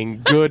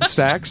building, good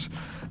sex.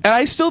 And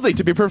I still think,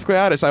 to be perfectly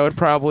honest, I would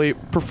probably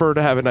prefer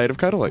to have a night of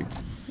cuddling.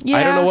 Yeah.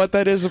 I don't know what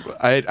that is.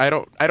 I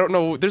don't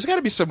know. There's got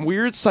to be some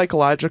weird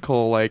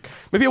psychological, like,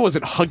 maybe I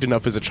wasn't hugged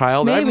enough as a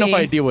child. Maybe. I have no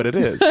idea what it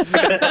is.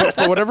 But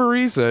for whatever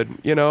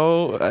reason,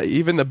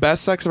 even the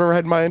best sex I've ever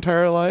had in my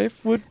entire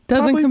life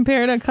doesn't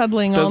compare to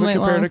cuddling all night long.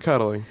 Doesn't compare to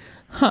cuddling.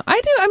 Huh. I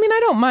do. I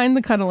don't mind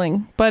the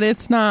cuddling, but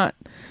it's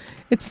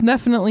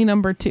definitely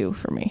number 2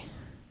 for me.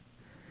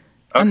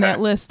 On that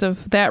list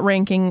of that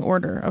ranking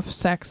order of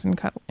sex and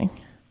cuddling.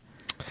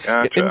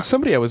 Gotcha. And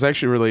somebody, I was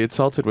actually really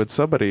insulted with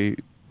somebody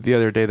the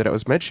other day that I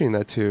was mentioning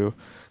that to,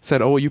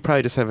 said, "Oh, well, you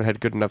probably just haven't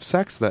had good enough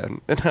sex then."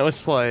 And I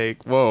was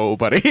like, "Whoa,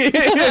 buddy.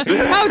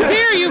 How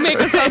dare you make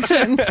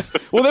assumptions?"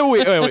 Well, then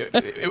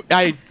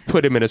I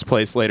put him in his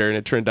place later, and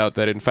it turned out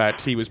that, in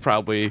fact, he was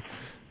probably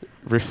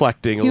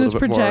reflecting a little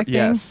bit more.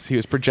 Yes, he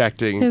was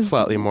projecting his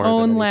slightly more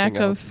own than lack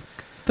else. of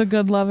the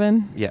good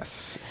loving.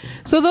 Yes.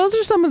 So those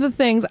are some of the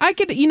things I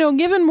could,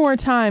 given more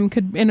time,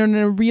 could in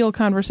a real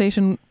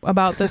conversation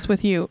about this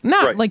with you.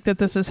 Not right. like that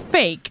this is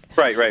fake.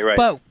 Right.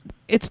 But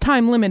it's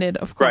time limited,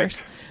 of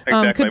course. Right.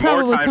 Exactly. Could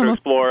probably more time come to up.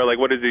 explore, like,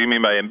 what does it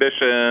mean by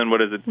ambition?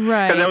 What is it?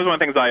 Right. Because that was one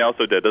of the things I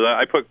also did.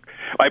 I put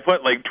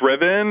like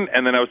driven,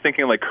 and then I was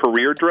thinking like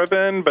career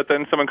driven, but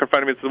then someone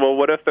confronted me and said, "Well,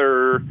 what if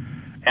they're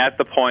at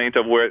the point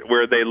of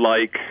where they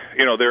like,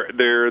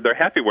 they're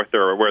happy with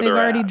where They've they're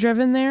already at?"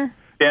 driven there?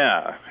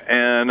 Yeah,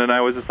 and then I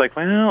was just like,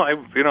 well, I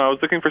was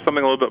looking for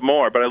something a little bit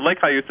more, but I like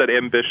how you said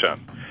ambition,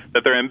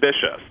 that they're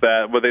ambitious,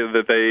 that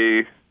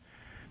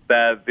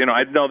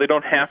I know they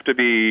don't have to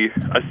be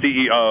a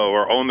CEO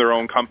or own their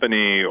own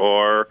company,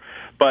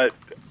 but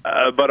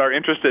are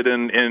interested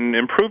in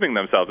improving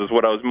themselves is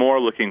what I was more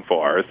looking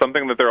for. Is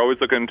something that they're always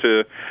looking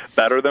to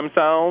better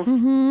themselves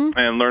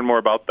and learn more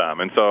about them,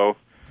 and so.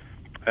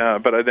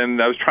 But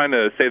then I was trying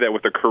to say that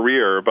with a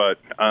career, but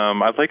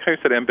I like how you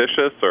said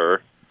ambitious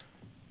or.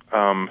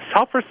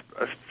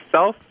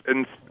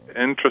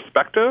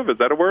 Introspective, is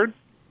that a word?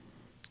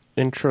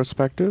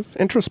 Introspective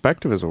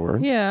is a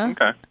word. Yeah.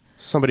 Okay.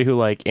 Somebody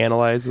who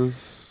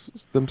analyzes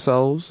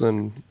themselves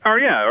and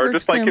or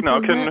just like is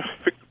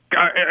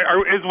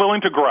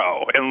willing to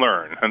grow and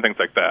learn and things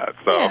like that.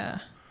 So. Yeah.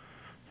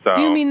 So.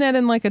 Do you mean that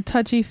in like a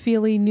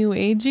touchy-feely, new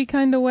agey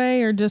kind of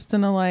way, or just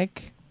in a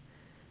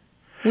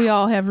we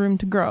all have room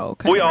to grow?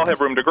 We all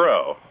have room to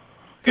grow.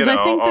 Because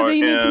I think that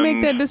you need to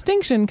make that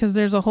distinction, because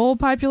there's a whole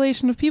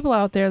population of people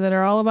out there that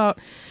are all about,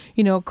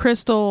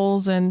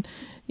 crystals and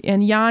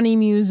Yanni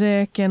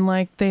music, and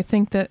they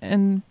think that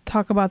and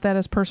talk about that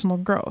as personal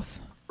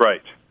growth.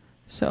 Right.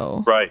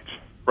 So. Right.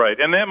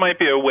 And that might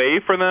be a way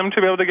for them to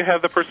be able to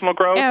have the personal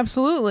growth.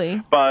 Absolutely.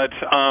 But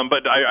having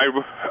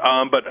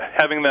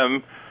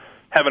them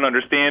have an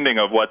understanding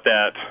of what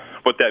that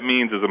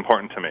means is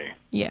important to me.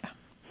 Yeah.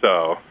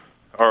 So,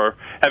 or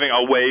having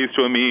a ways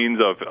to a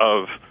means of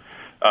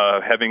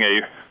having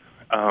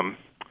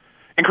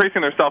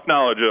increasing their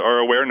self-knowledge or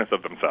awareness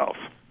of themselves.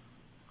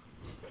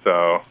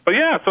 So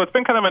it's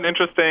been kind of an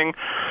interesting,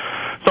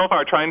 so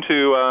far, trying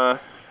to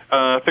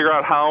figure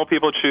out how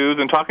people choose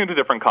and talking to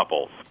different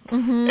couples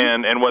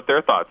and what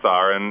their thoughts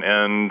are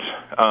and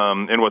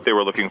what they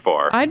were looking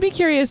for. I'd be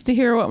curious to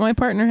hear what my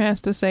partner has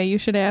to say. You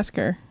should ask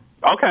her.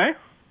 Okay.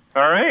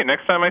 All right.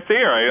 Next time I see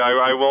her,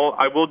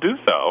 I will do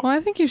so. Well,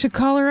 I think you should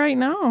call her right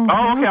now.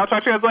 Oh, okay. I'll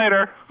talk to you guys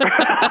later.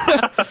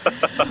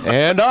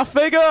 And off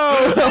they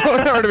go.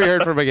 Never to be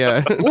heard from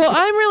again. Well,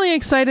 I'm really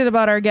excited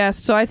about our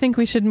guest, so I think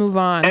we should move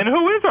on. And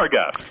who is our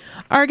guest?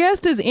 Our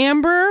guest is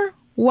Amber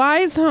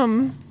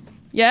Wiseham.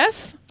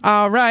 Yes?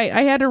 All right.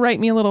 I had to write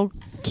me a little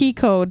key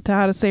code to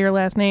how to say her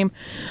last name.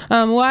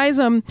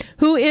 Wiseham,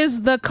 who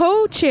is the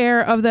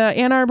co-chair of the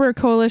Ann Arbor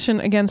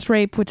Coalition Against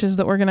Rape, which is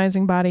the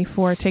organizing body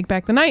for Take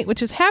Back the Night,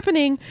 which is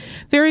happening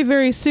very,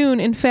 very soon.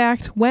 In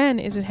fact, when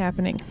is it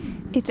happening?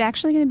 It's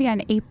actually going to be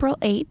on April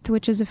 8th,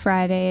 which is a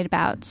Friday at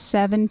about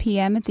 7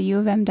 p.m. at the U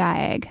of M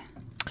Diag.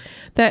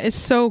 That is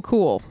so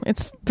cool.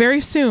 It's very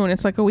soon.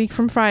 It's like a week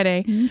from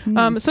Friday.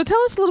 So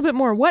tell us a little bit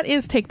more. What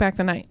is Take Back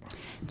the Night?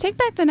 Take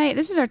Back the Night,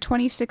 this is our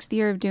 26th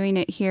year of doing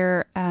it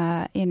here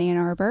in Ann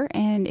Arbor,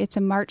 and it's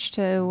a march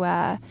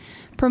to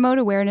promote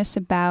awareness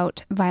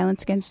about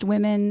violence against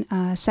women,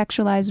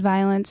 sexualized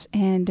violence,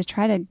 and to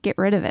try to get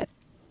rid of it.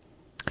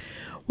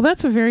 Well,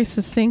 that's a very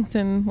succinct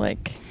and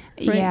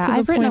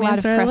I've written a lot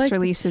of press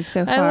releases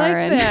so far.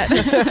 I like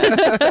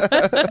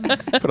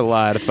that. Put a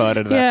lot of thought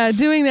into that. Yeah,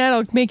 doing that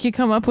will make you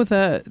come up with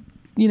a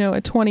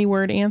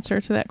 20-word answer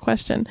to that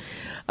question.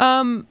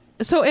 And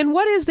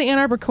what is the Ann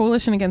Arbor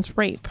Coalition Against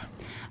Rape?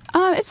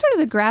 It's sort of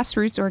the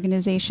grassroots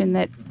organization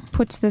that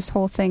puts this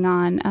whole thing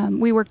on.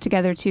 We work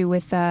together, too,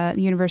 with the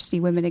University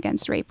Women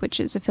Against Rape,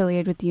 which is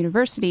affiliated with the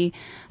university.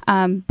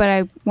 But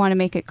I want to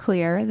make it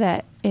clear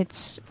that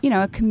it's,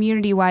 a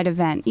community-wide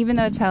event. Even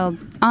though it's held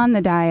on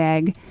the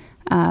Diag,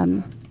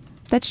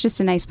 that's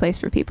just a nice place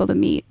for people to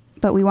meet.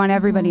 But we want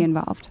everybody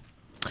involved.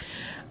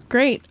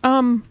 Great.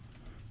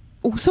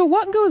 So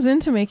what goes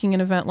into making an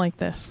event like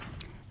this?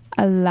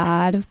 A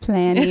lot of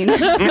planning.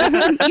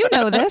 You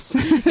know this.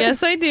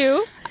 Yes, I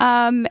do.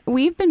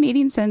 We've been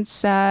meeting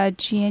since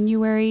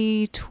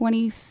January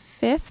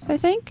 25th, I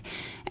think.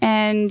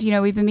 And,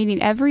 we've been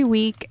meeting every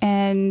week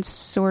and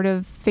sort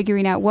of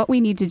figuring out what we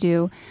need to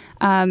do.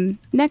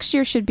 Next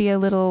year should be a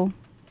little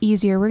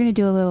easier. We're going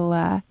to do a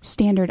little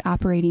standard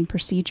operating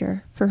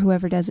procedure for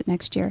whoever does it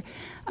next year.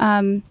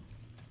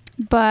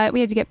 But we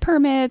had to get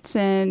permits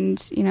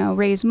and,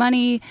 raise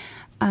money.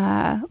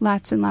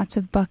 Lots and lots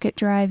of bucket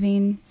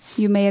driving.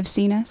 You may have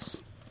seen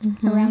us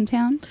around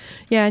town.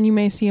 Yeah, and you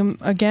may see them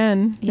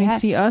again. You may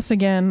see us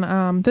again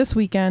this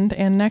weekend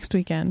and next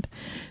weekend.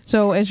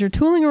 So as you're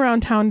tooling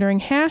around town during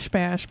Hash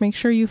Bash, make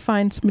sure you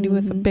find somebody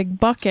with a big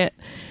bucket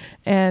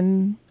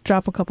and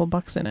drop a couple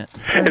bucks in it.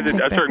 Is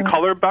it a certain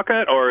color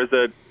bucket, or is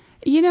it...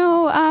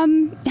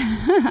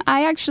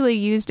 I actually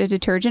used a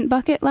detergent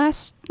bucket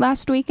last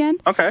weekend.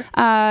 Okay.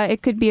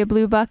 It could be a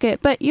blue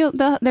bucket, but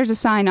there's a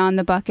sign on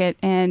the bucket,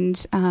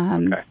 and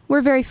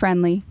we're very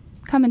friendly.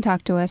 Come and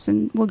talk to us,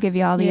 and we'll give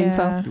you all the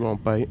info. You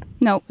won't bite?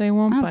 Nope. They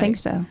won't bite. I don't think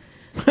so.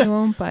 They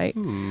won't bite.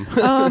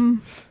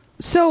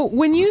 So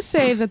when you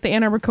say that the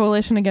Ann Arbor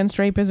Coalition Against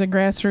Rape is a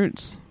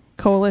grassroots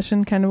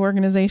coalition kind of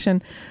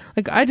organization,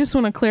 I just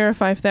want to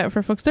clarify that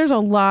for folks. There's a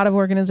lot of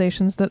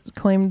organizations that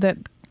claim that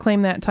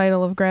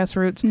title of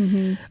grassroots.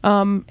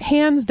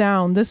 Hands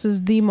down, this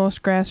is the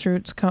most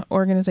grassroots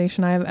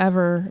organization I have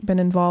ever been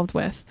involved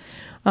with.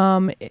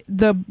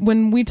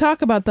 When we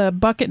talk about the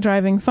bucket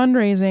driving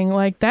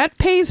fundraising, that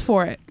pays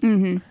for it.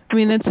 I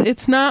mean,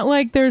 it's not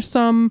like there's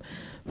some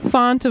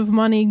font of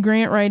money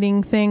grant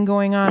writing thing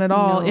going on at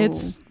all. No.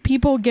 It's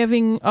people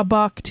giving $1,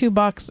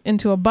 $2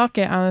 into a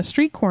bucket on a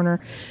street corner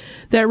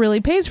that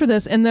really pays for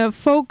this. And the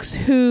folks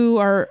who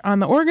are on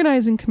the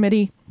organizing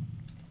committee,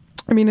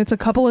 I mean, it's a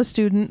couple of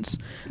students,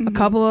 a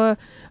couple of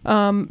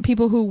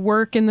people who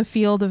work in the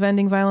field of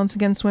ending violence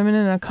against women,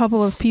 and a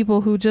couple of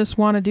people who just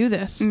want to do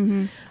this.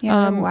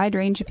 Yeah, a wide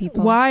range of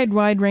people.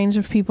 Wide range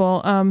of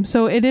people.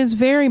 So it is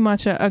very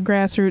much a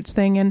grassroots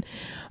thing, and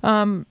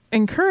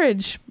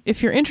encourage,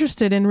 if you're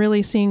interested in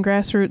really seeing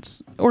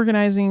grassroots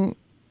organizing,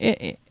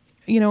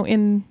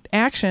 in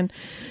action,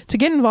 to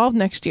get involved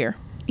next year.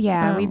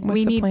 Yeah,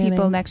 we need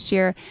people next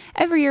year.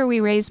 Every year we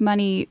raise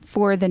money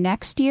for the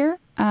next year.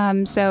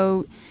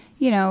 So,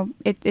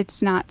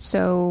 it's not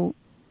so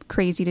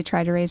crazy to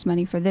try to raise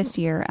money for this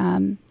year.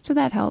 So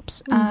that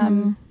helps.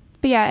 But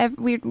yeah,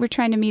 we're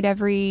trying to meet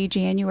every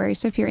January.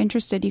 So if you're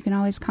interested, you can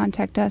always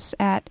contact us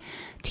at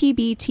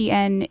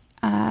tbtn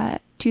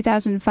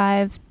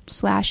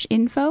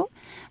 2005/info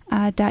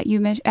at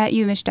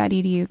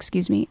umich.edu,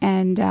 excuse me.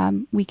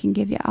 And we can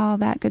give you all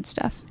that good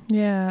stuff.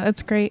 Yeah,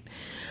 that's great.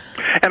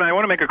 And I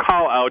want to make a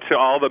call out to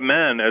all the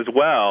men as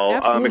well,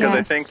 because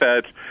I think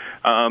that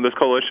this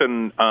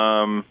coalition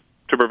to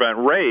prevent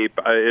rape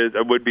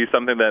would be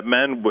something that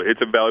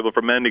it's valuable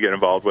for men to get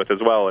involved with as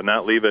well, and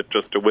not leave it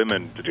just to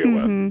women to deal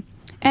with.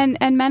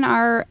 And men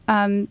are,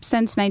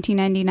 since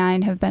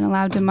 1999, have been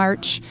allowed to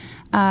march.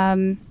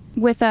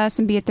 with us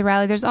and be at the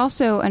rally. There's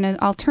also an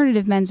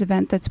alternative men's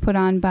event that's put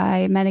on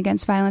by Men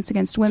Against Violence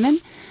Against Women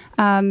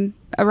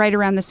right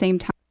around the same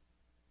time,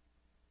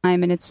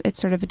 and it's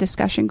sort of a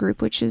discussion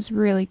group, which is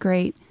really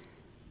great.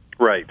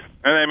 Right.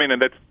 And I mean, and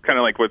that's kind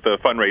of like with the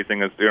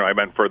fundraising, is, I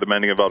meant for the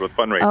men involved with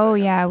fundraising. Oh,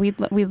 yeah. We'd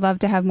love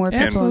to have more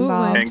people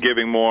involved. And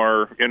giving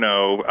more,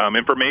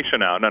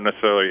 information out, not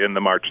necessarily in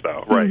the march,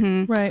 though. Right.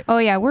 Mm-hmm. Right. Oh,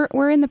 yeah.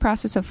 We're in the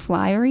process of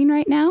flyering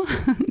right now.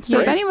 So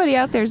if anybody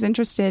out there is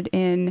interested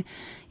in,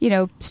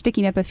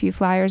 sticking up a few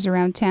flyers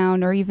around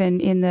town or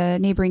even in the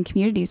neighboring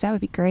communities, that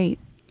would be great.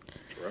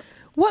 Sure.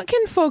 What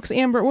can folks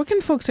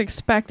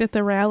expect at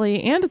the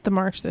rally and at the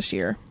march this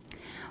year?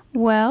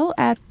 Well,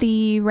 at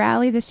the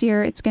rally this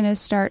year, it's going to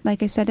start,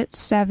 like I said, at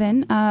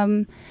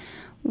 7.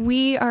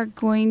 We are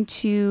going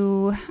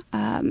to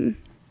have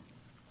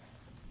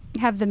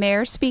the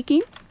mayor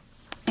speaking,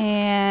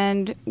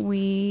 and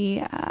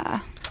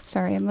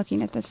sorry, I'm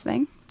looking at this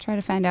thing. Try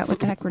to find out what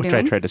the heck we're doing.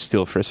 Which I tried to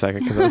steal for a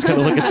second because I was going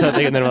to look at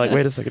something, and then we're like,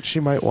 wait a second, she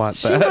might want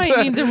that. She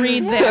might need to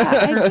read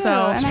that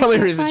herself. It's probably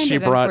the reason she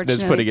brought it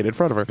is putting it in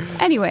front of her.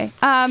 Anyway,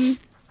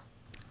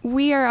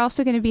 we are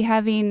also going to be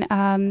having,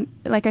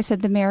 like I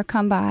said, the mayor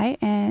come by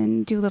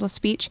and do a little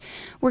speech.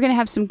 We're going to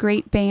have some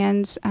great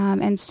bands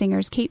and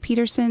singers. Kate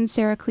Peterson,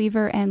 Sarah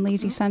Cleaver, and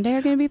Lazy Sunday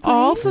are going to be playing.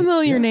 All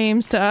familiar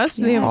names to us.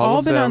 Yeah. They have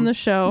all been on the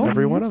show.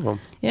 Every one of them.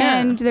 Yeah.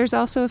 And there's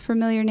also a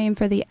familiar name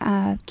for the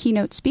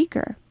keynote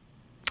speaker,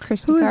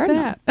 Christy Who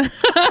Cardinal. Is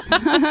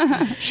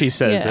that? She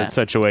says it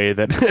such a way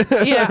that...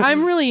 Yeah,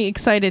 I'm really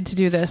excited to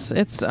do this.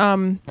 It's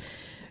one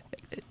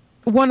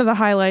of the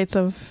highlights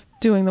of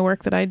doing the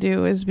work that I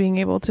do is being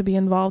able to be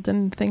involved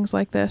in things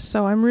like this.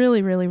 So I'm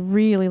really, really,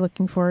 really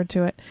looking forward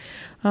to it.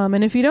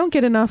 And if you don't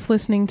get enough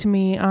listening to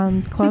me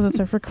on Closets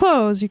Are for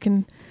Clothes, you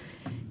can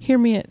hear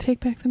me at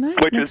Take Back the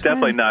Night. Which is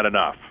definitely not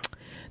enough.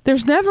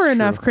 There's never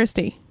enough,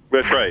 Christy.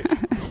 That's right.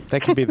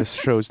 That can be the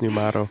show's new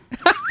motto.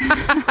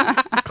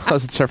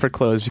 Closets Are for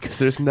Clothes because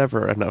there's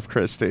never enough,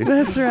 Christy.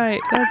 That's right.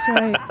 That's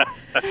right.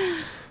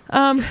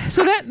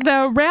 So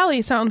the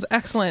rally sounds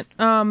excellent.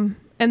 And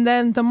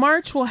then the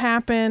march will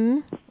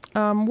happen...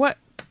 what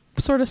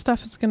sort of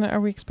stuff are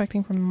we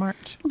expecting from the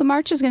march? Well, the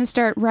march is going to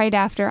start right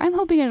after. I'm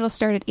hoping it'll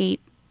start at 8,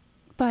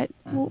 but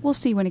we'll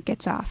see when it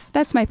gets off.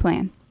 That's my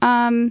plan.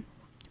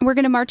 We're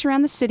going to march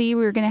around the city.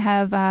 We're going to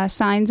have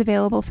signs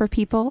available for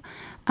people.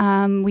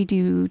 We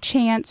do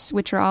chants,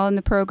 which are all in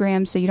the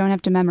program, so you don't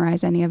have to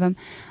memorize any of them.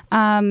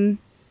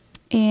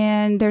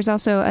 And there's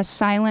also a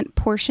silent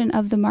portion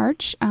of the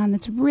march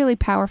that's really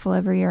powerful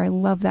every year. I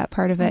love that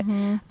part of it,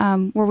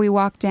 where we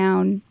walk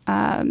down...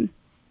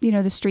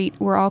 the street,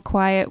 we're all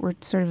quiet. We're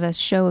sort of a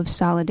show of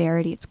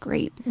solidarity. It's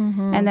great.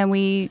 Mm-hmm. And then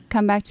we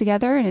come back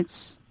together and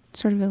it's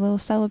sort of a little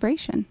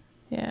celebration.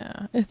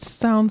 Yeah, it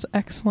sounds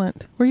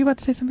excellent. Were you about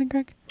to say something,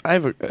 Greg? I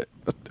have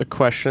a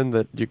question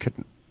that you could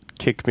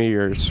kick me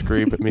or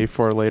scream at me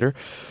for later.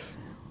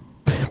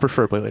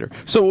 Preferably later.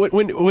 So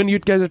when you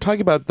guys are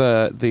talking about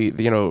the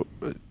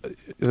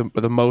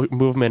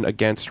movement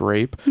against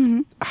rape,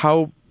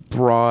 how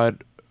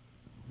broad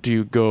do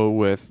you go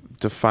with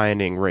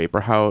defining rape,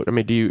 or how? I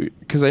mean,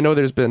 because I know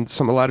there's been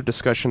a lot of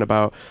discussion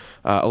about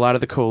a lot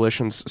of the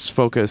coalitions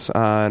focus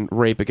on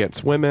rape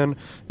against women,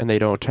 and they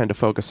don't tend to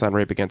focus on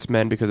rape against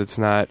men because it's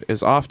not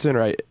as often.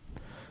 Right?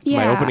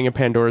 Yeah. Am I opening a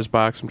Pandora's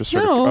box? I'm just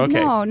sort of okay.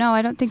 No,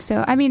 I don't think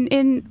so. I mean,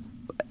 in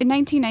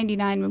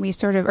 1999, when we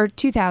or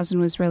 2000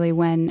 was really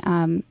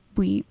when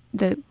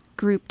the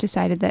group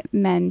decided that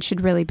men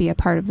should really be a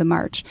part of the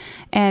march.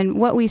 And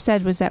what we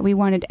said was that we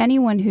wanted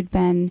anyone who'd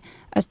been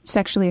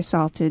sexually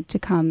assaulted to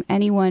come,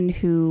 anyone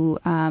who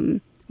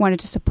wanted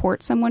to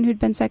support someone who'd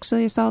been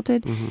sexually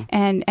assaulted,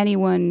 and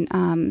anyone,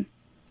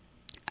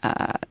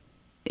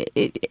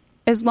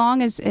 as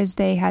long as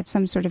they had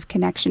some sort of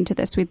connection to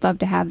this, we'd love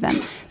to have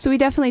them. So we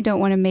definitely don't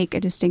want to make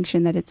a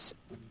distinction that it's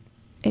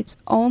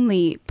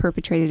only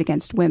perpetrated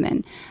against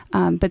women,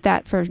 but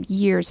that for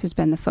years has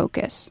been the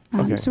focus.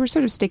 So we're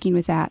sort of sticking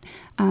with that,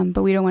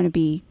 but we don't want to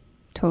be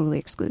totally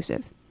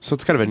exclusive. So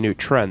it's kind of a new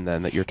trend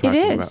then that you're talking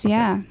about. It is,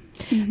 yeah.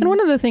 Mm-hmm. And one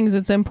of the things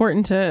that's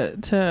important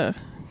to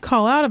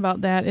call out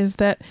about that is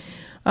that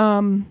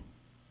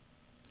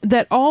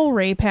that all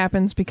rape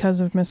happens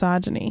because of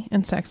misogyny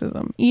and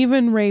sexism.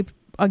 Even rape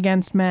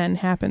against men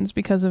happens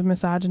because of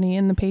misogyny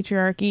and the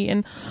patriarchy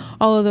and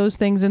all of those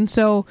things. And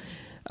so...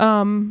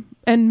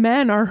 and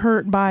men are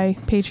hurt by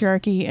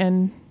patriarchy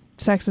and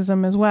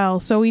sexism as well.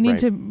 So we need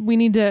to,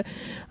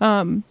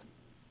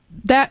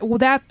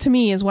 that to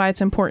me is why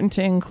it's important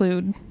to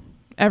include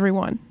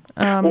everyone.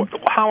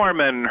 How are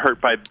men hurt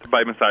by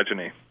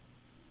misogyny?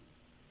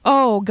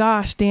 Oh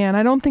gosh, Dan,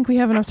 I don't think we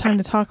have enough time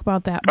to talk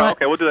about that. But,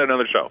 okay, we'll do that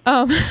another show.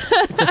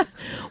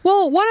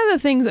 Well, one of the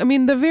things, I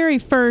mean, the very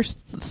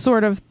first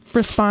sort of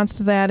response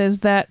to that is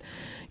that,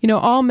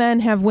 all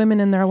men have women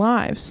in their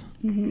lives.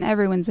 Mm-hmm.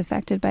 Everyone's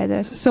affected by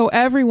this. So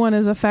everyone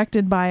is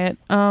affected by it.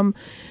 I'm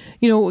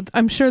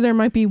sure there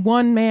might be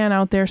one man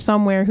out there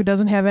somewhere who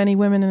doesn't have any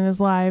women in his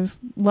life,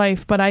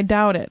 but I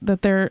doubt it,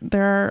 that there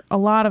are a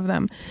lot of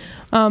them.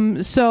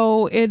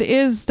 So it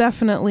is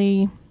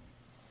definitely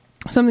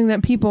something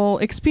that people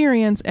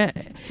experience,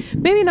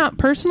 maybe not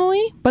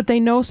personally, but they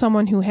know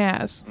someone who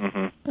has.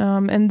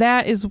 And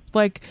that is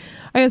like,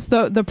 I guess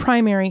the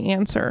primary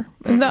answer.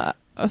 And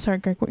sorry,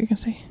 Greg, what were you going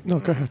to say? No,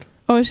 go ahead.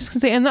 I was just going to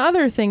say, and the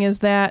other thing is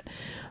that,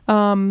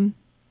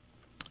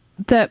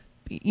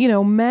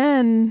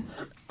 men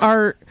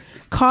are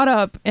caught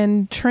up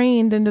and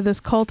trained into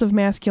this cult of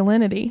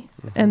masculinity,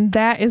 and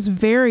that is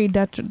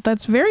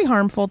that's very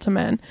harmful to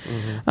men,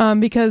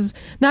 because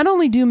not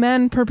only do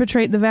men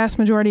perpetrate the vast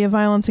majority of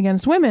violence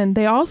against women,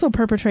 they also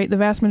perpetrate the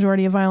vast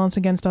majority of violence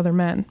against other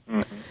men.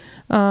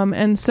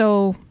 And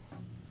so,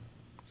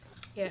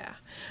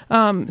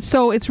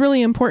 so it's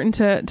really important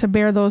to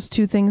bear those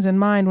two things in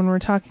mind when we're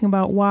talking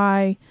about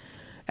why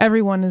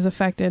everyone is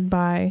affected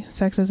by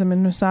sexism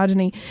and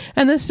misogyny.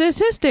 And the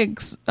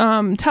statistics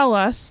tell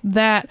us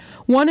that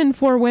 1 in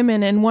 4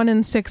 women and 1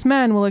 in 6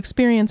 men will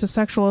experience a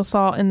sexual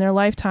assault in their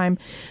lifetime.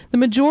 The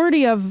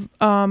majority of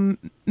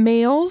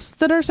males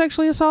that are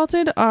sexually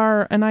assaulted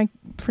are, and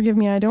forgive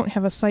me, I don't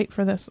have a site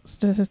for this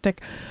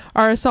statistic,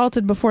 are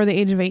assaulted before the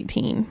age of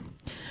 18.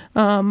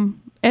 And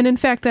in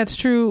fact, that's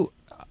true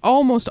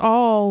almost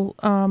all,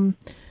 or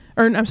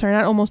I'm sorry,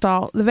 not almost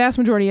all, the vast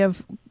majority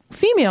of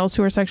females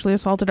who are sexually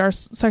assaulted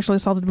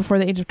before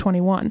the age of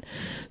 21.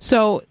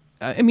 So,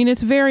 I mean,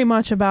 it's very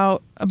much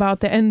about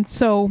that. And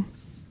so,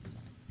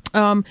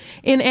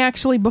 in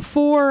actually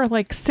before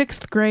like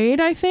 6th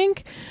grade, I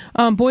think,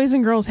 boys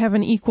and girls have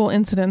an equal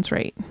incidence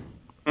rate.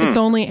 It's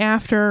only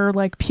after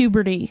like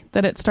puberty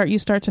that you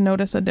start to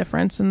notice a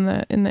difference in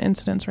the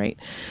incidence rate.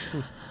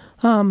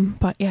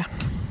 But yeah.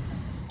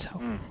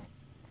 So,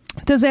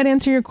 does that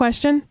answer your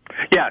question?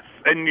 Yes,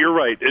 and you're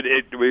right.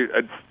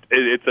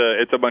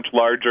 It's a much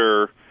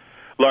larger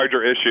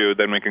issue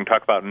than we can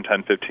talk about in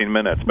 10-15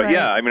 minutes. But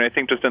yeah, I mean, I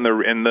think just in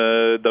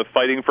the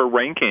fighting for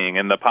ranking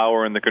and the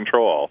power and the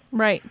control.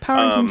 Right,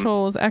 power and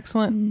control is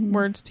excellent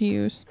words to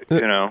use.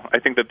 I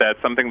think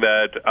that's something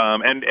that,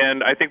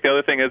 and I think the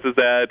other thing is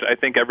that I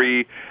think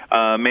every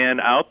man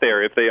out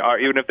there,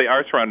 even if they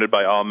are surrounded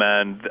by all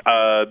men,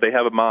 they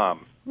have a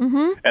mom.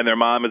 And their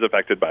mom is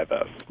affected by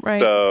this.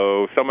 Right.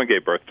 So someone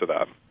gave birth to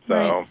them. So.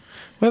 Right.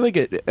 Well, I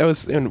think it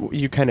was, and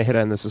you kind of hit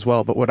on this as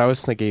well, but what I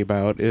was thinking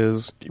about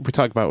is, we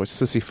talk about with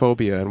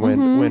sissyphobia, and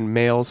when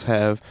males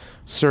have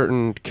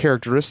certain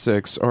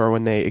characteristics or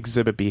when they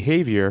exhibit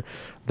behavior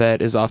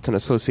that is often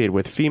associated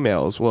with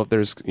females, well, if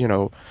there's,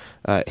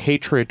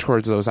 hatred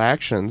towards those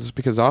actions,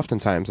 because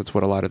oftentimes that's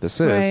what a lot of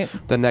this is,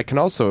 then that can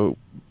also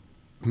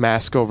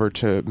mask over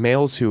to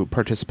males who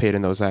participate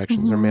in those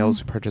actions or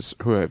males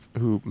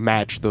who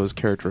match those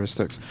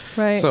characteristics.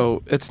 Right.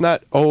 So it's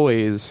not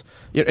always.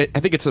 I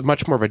think it's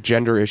much more of a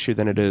gender issue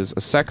than it is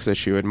a sex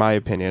issue, in my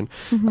opinion.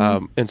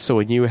 And so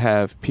when you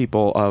have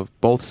people of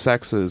both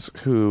sexes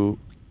who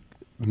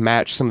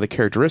match some of the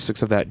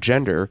characteristics of that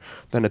gender,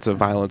 then it's a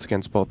violence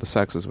against both the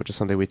sexes, which is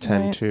something we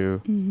tend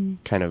to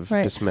kind of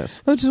dismiss.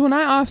 Which is when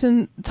I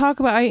often talk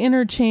about, I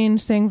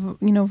interchange saying,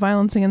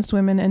 violence against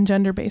women and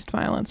gender-based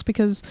violence,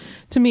 because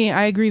to me,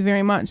 I agree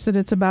very much that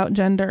it's about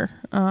gender.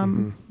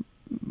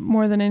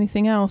 More than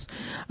anything else.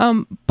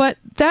 But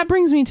that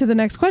brings me to the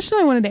next question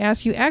I wanted to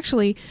ask you.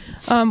 Actually,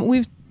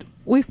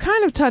 we've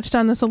kind of touched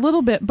on this a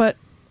little bit, but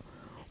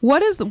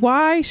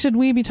why should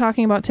we be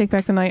talking about Take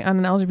Back the Night on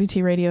an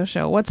LGBT radio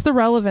show? What's the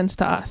relevance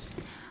to us?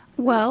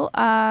 Well,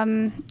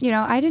 I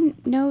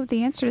didn't know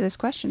the answer to this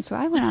question, so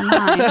I went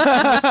online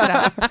and looked it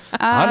up.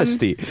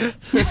 Honesty.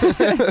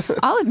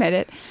 I'll admit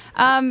it.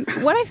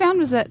 What I found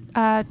was that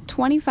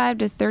 25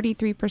 to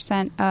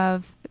 33%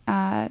 of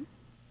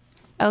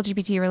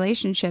LGBT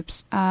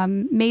relationships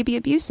may be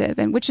abusive,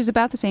 and which is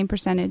about the same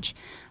percentage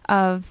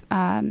of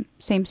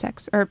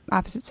same-sex or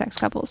opposite-sex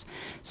couples.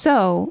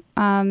 So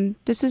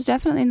this is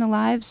definitely in the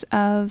lives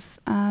of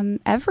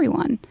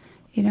everyone.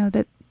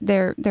 That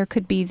there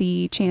could be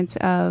the chance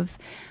of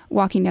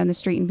walking down the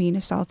street and being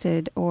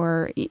assaulted,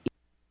 or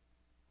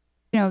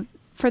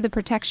for the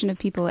protection of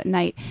people at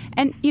night.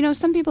 And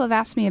some people have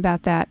asked me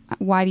about that.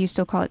 Why do you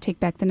still call it Take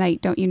Back the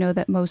Night? Don't you know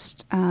that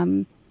most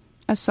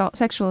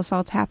sexual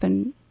assaults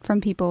happen from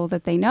people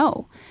that they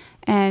know?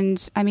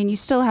 And I mean, you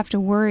still have to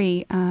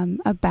worry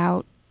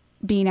about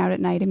being out at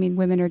night. I mean,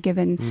 women are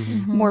given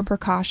more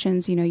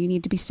precautions. You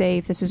need to be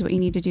safe. This is what you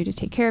need to do to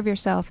take care of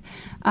yourself.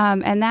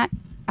 And that,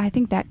 I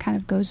think that kind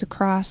of goes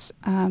across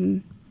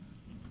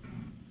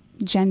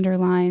gender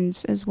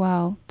lines as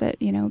well, that,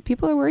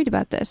 people are worried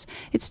about this.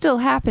 It still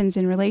happens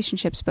in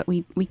relationships, but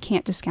we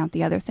can't discount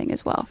the other thing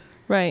as well.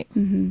 Right.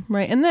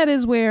 Right. And that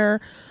is where,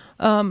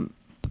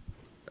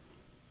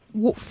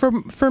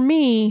 for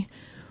me,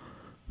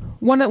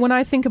 when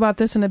I think about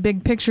this in a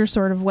big picture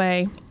sort of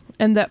way,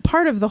 and that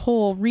part of the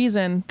whole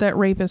reason that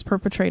rape is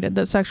perpetrated,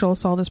 that sexual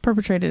assault is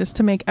perpetrated, is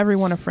to make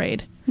everyone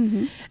afraid.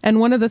 And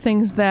one of the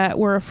things that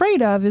we're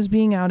afraid of is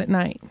being out at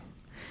night.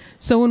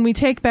 So when we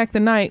take back the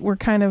night, we're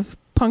kind of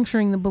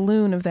puncturing the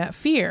balloon of that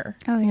fear.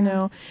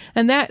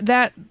 And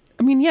that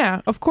I mean, yeah,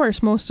 of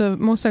course, most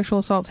sexual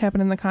assaults happen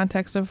in the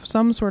context of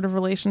some sort of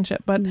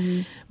relationship,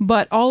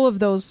 but all of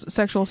those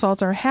sexual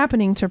assaults are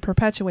happening to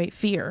perpetuate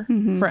fear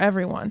for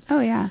everyone.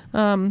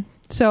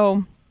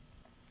 So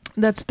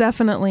that's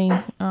definitely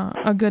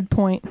a good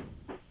point.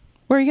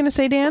 What are you going to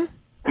say, Dan?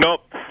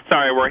 Nope.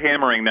 Sorry, we're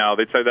hammering now.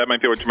 They said that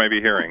might be what you might be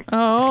hearing.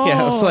 Oh.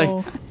 Yeah, I was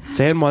like,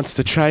 Dan wants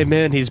to chime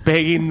in. He's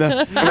banging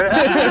the...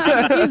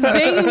 He's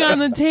banging on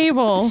the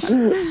table.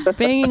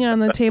 Banging on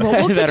the table.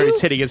 Well, that or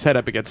he's hitting his head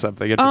up against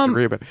something in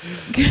disagreement.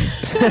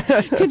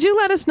 Could you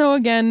let us know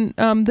again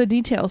the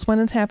details, when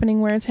it's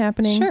happening, where it's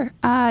happening? Sure.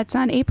 It's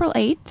on April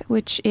 8th,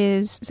 which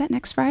is that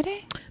next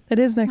Friday? It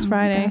is next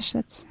Friday. My gosh,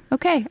 that's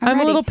okay. I'm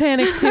ready. a little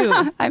panicked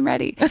too. I'm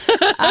ready.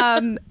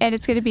 And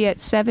it's going to be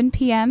at 7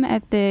 p.m.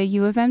 at the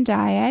U of M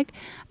Diag.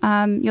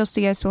 You'll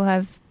see us. We'll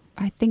have,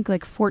 I think,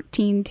 like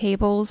 14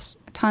 tables,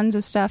 tons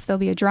of stuff. There'll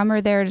be a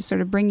drummer there to sort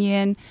of bring you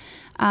in.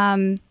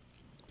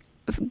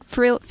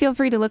 Feel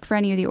free to look for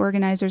any of the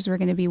organizers. We're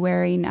going to be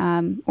wearing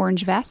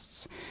orange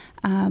vests.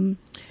 And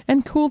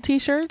cool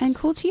T-shirts.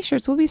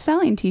 We'll be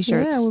selling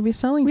T-shirts. Yeah, we'll be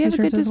selling T-shirts. We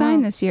have a good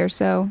design this year,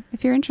 so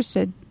if you're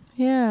interested.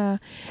 Yeah.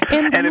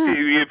 And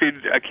if you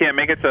can't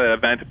make it to the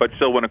event but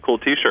still want a cool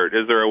T-shirt,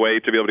 is there a way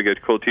to be able to get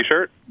a cool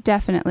T-shirt?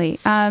 Definitely.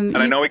 And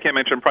I know we can't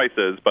mention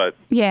prices, but...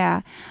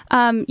 Yeah.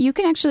 You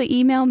can actually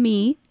email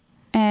me,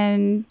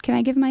 and can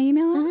I give my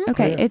email? Mm-hmm.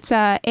 Okay. It's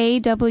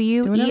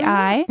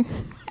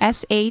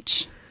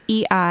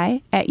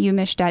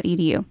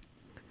aweishei@umich.edu.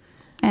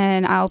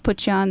 And I'll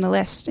put you on the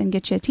list and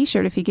get you a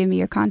T-shirt if you give me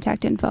your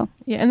contact info.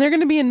 Yeah, and they're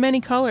going to be in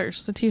many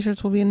colors. The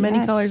T-shirts will be in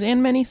many colors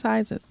and many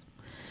sizes.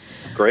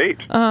 Great.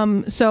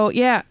 So,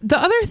 yeah. The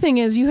other thing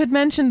is, you had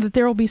mentioned that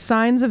there will be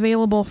signs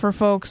available for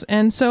folks.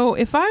 And so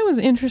if I was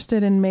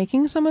interested in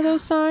making some of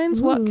those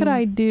signs, what could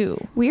I do?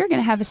 We are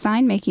going to have a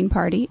sign-making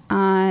party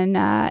on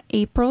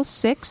April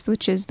 6th,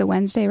 which is the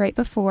Wednesday right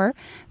before,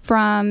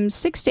 from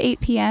 6 to 8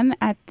 p.m.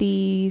 at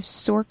the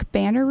Sork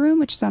Banner Room,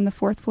 which is on the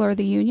 4th floor of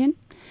the Union.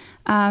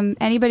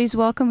 Anybody's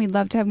welcome. We'd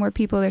love to have more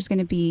people. There's going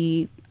to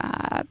be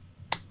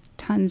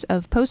tons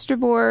of poster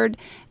board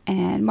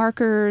and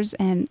markers,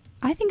 and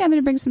I think I'm going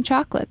to bring some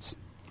chocolates.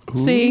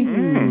 See?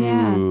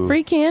 Yeah.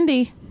 Free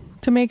candy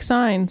to make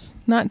signs.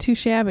 Not too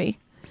shabby.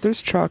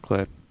 There's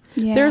chocolate.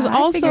 Yeah, There's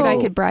I figured I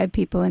could bribe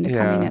people into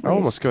coming at least. I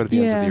almost go to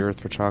the ends of the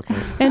earth for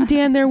chocolate. And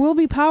Dan, there will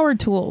be power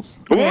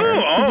tools there.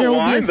 Because there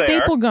will be a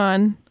staple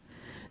gun.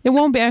 It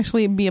won't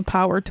actually be a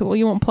power tool.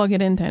 You won't plug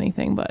it into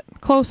anything, but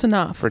close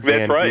enough. For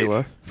Dan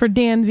Vila. For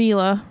Dan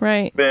Vila,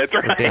 right. That's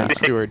right. Or Dan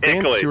Stewart.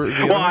 Dan Stewart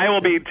Vila. Well, I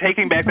will be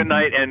taking back the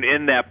night and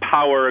in that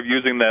power of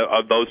using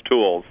those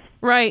tools.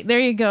 Right, there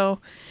you go.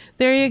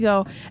 There you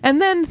go.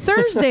 And then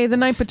Thursday, the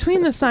night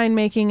between the sign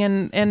making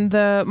and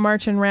the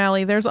march and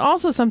rally, there's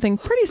also something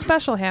pretty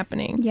special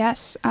happening.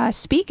 Yes.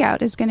 Speak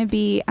Out is going to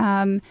be,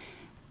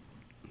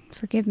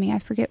 forgive me, I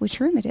forget which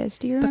room it is.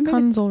 Do you remember? The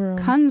Kunzel Room.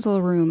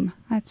 Kunzel Room.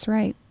 That's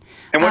right.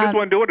 And what does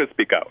one do to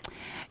Speak Out?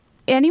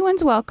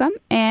 Anyone's welcome.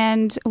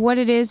 And what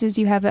it is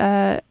you have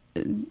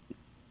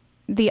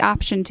the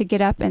option to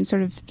get up and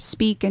sort of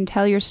speak and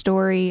tell your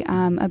story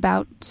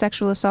about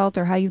sexual assault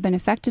or how you've been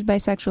affected by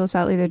sexual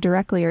assault, either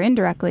directly or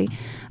indirectly.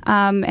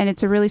 And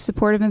it's a really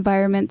supportive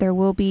environment. There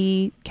will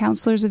be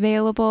counselors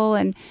available,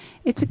 and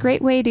it's a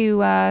great way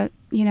to,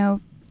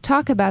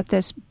 talk about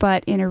this,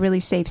 but in a really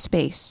safe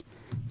space.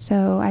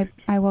 So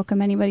I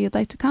welcome anybody who'd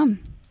like to come.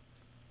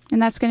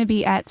 And that's going to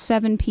be at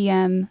 7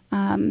 p.m.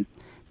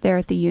 There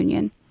at the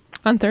Union.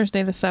 On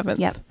Thursday the 7th.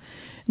 Yep.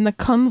 In the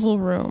Kunzel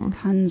Room.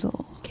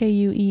 Kunzel.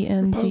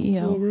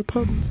 Kunzel.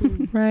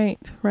 Rapunzel. Right.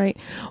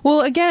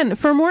 Well, again,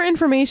 for more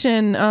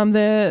information,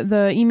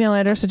 the email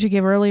address that you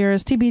gave earlier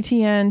is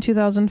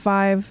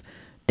tbtn2005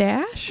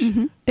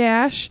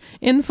 dash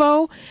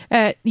info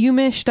at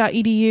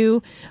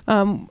umich.edu.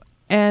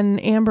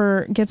 And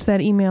Amber gets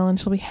that email, and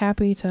she'll be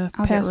happy to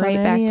pass on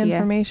any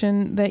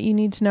information that you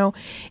need to know.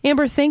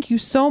 Amber, thank you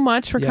so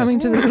much for coming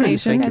to the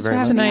station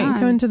tonight,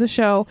 coming to the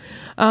show.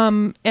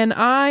 And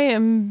I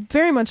am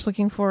very much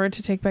looking forward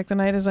to Take Back the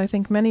Night, as I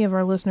think many of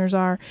our listeners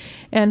are.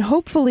 And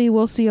hopefully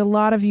we'll see a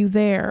lot of you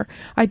there.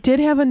 I did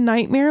have a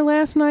nightmare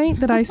last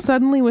night that I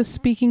suddenly was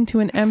speaking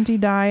to an empty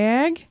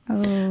diag,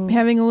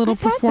 having a little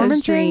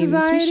performance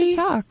anxiety. We should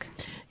talk.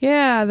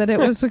 Yeah, that it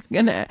was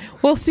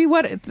well, see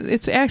what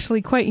it's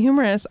actually quite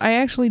humorous. I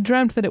actually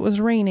dreamt that it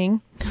was raining,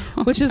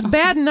 which is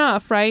bad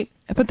enough, right?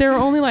 But there were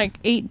only like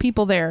 8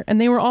 people there, and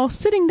they were all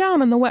sitting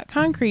down on the wet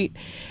concrete.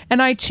 And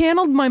I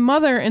channeled my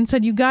mother and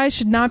said, "You guys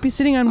should not be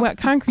sitting on wet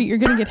concrete. You're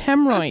going to get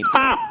hemorrhoids."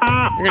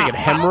 You're going to get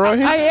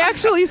hemorrhoids? I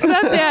actually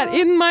said that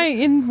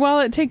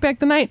while at Take Back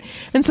the Night.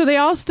 And so they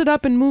all stood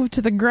up and moved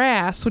to the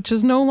grass, which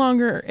is no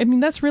longer,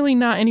 that's really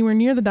not anywhere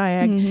near the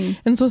diag. Mm-hmm.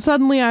 And so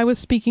suddenly I was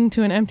speaking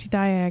to an empty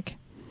diag.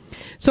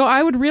 So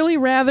I would really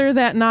rather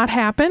that not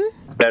happen.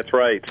 That's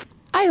right.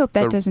 I hope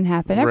that doesn't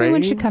happen.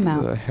 Everyone should come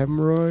out. The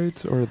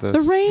hemorrhoids or the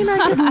rain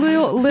I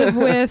can live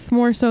with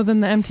more so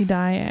than the empty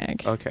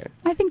diag. Okay.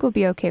 I think we'll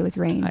be okay with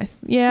rain.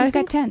 We've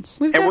got tents.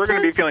 And we're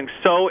going to be feeling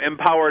so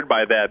empowered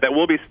by that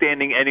we'll be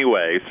standing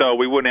anyway, so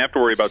we wouldn't have to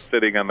worry about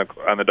sitting on the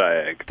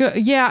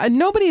diag. Yeah,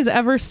 nobody's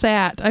ever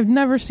sat. I've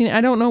never seen it.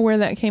 I don't know where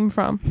that came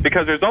from.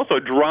 Because there's also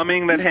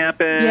drumming that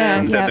happens,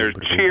 and there's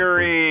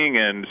cheering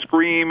and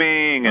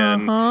screaming,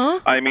 and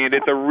I mean,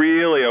 it's a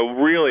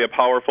really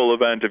powerful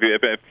event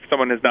if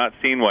someone has not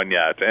seen one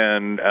yet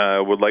and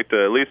would like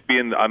to at least be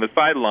on the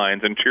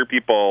sidelines and cheer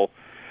people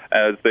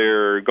as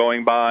they're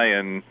going by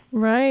and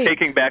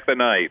taking back the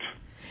night.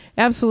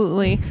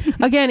 Absolutely.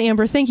 Again,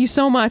 Amber, thank you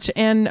so much.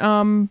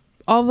 And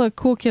all the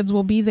cool kids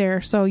will be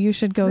there, so you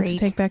should go to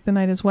Take Back the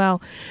Night as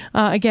well.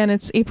 Again,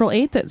 it's April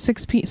 8th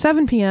at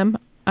 7 p.m.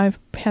 I've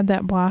had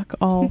that block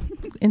all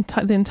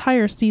the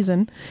entire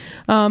season.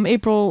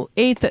 April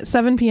 8th at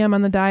 7 p.m.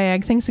 on the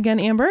Diag. Thanks again,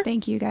 Amber.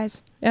 Thank you,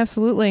 guys.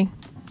 Absolutely.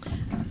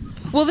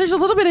 Well, there's a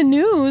little bit of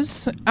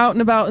news out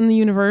and about in the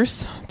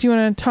universe. Do you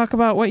want to talk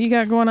about what you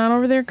got going on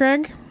over there,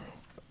 Greg?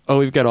 Oh,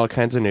 we've got all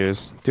kinds of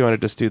news. Do you want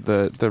to just do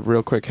the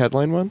real quick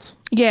headline ones?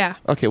 Yeah.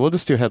 Okay, we'll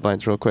just do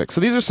headlines real quick.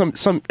 So these are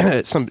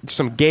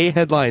some gay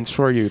headlines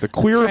for you. The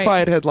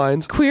queerified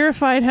headlines.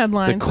 Queerified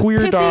headlines. The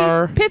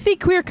queerdar. Pithy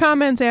queer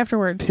comments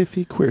afterward.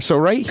 Pithy queer. So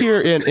right here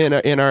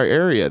in our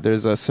area,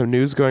 there's some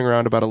news going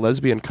around about a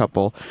lesbian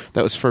couple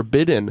that was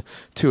forbidden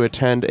to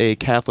attend a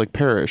Catholic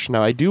parish.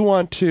 Now, I do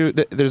want to.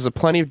 There's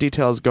plenty of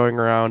details going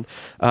around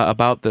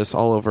about this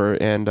all over,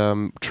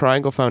 and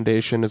Triangle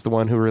Foundation is the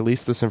one who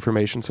released this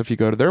information. So if you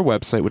go to their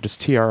website, which is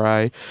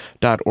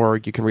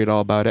tri.org, you can read all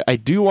about it. I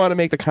do want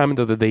to make the comment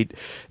though that they,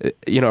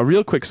 a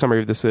real quick summary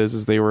of this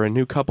is they were a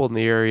new couple in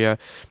the area,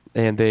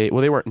 and they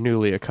weren't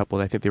newly a couple.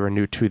 I think they were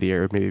new to the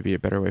area, would maybe be a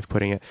better way of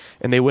putting it.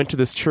 And they went to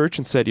this church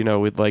and said,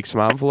 we'd like some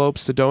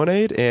envelopes to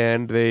donate,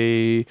 and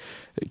they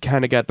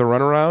kind of got the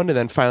runaround, and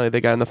then finally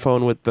they got on the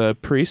phone with the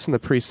priest, and the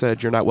priest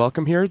said, "You're not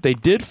welcome here." They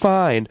did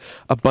find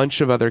a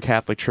bunch of other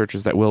Catholic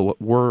churches that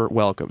were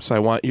welcome. So I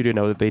want you to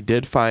know that they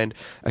did find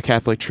a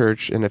Catholic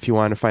church, and if you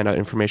want to find out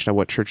information on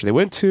what church they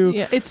went to.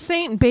 Yeah, it's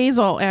St.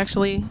 Basil,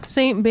 actually.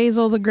 St.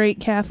 Basil, the Great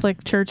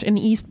Catholic Church in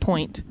East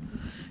Point.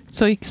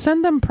 So you can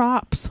send them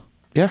props.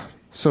 Yeah.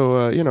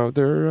 So,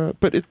 they're,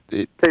 but it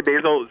St.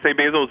 Basil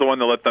is the one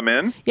that let them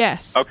in?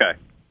 Yes. Okay.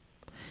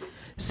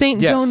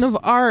 St. Joan of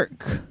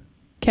Arc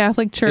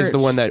Catholic Church is the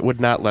one that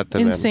would not let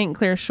them in. St.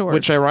 Clair Shores.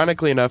 Which,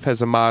 ironically enough,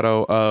 has a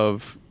motto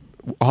of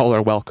all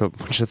are welcome,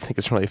 which I think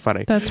is really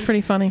funny. That's pretty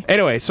funny.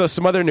 Anyway, so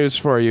some other news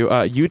for you.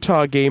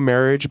 Utah gay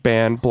marriage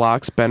ban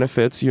blocks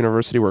benefits,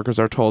 university workers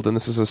are told, and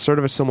this is a sort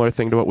of a similar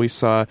thing to what we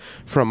saw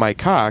from Mike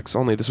Cox,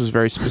 only this was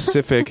very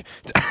specific.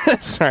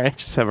 Sorry, I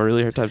just have a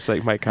really hard time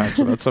saying Mike Cox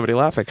without somebody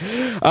laughing.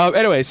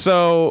 Anyway,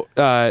 so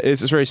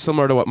it's very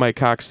similar to what Mike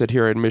Cox did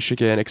here in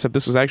Michigan, except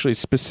this was actually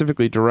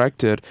specifically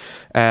directed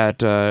at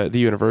the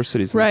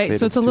universities. Right, and the state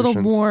so it's a little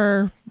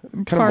more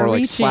kind of more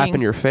like slap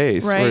in your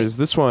face. Right. Whereas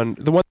this one,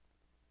 the one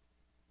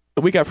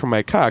we got from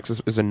Mike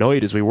Cox, as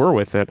annoyed as we were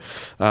with it,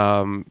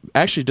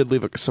 actually did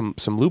leave some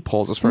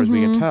loopholes as far as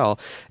we can tell,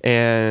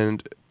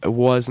 and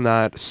was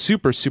not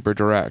super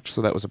direct,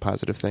 so that was a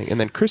positive thing. And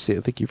then Christy,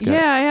 I think you've got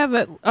I have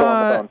it.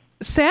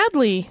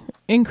 Sadly,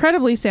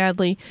 incredibly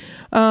sadly,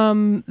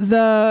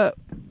 the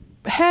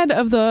head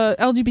of the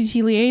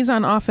LGBT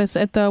liaison office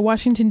at the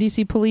Washington,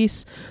 D.C.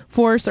 police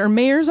force or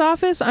mayor's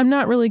office, I'm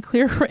not really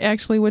clear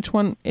actually which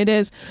one it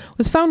is,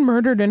 was found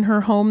murdered in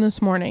her home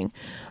this morning.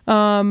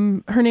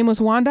 Her name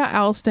was Wanda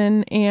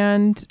Alston,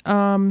 and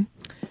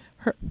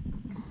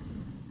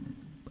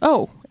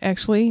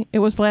actually, it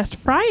was last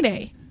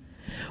Friday.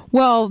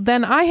 Well,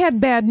 then I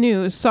had bad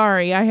news.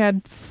 Sorry, I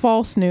had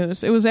false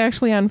news. It was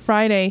actually on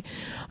Friday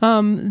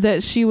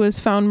that she was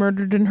found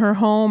murdered in her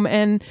home,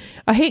 and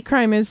a hate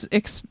crime is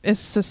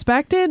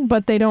suspected,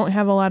 but they don't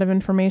have a lot of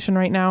information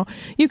right now.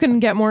 You can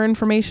get more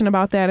information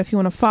about that if you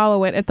want to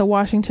follow it at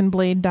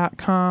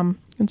thewashingtonblade.com.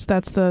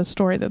 That's the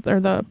story or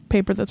the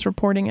paper that's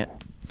reporting it.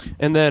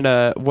 And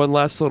then one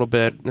last little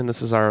bit, and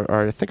this is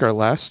our I think our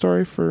last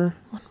story for.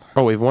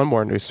 Oh, we have one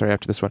more news story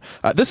after this one.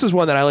 This is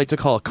one that I like to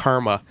call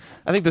karma.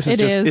 I think this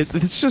is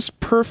it's just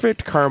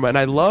perfect karma, and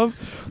I love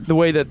the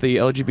way that the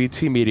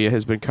LGBT media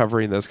has been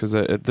covering this, because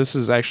this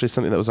is actually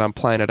something that was on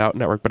Planet Out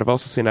Network, but I've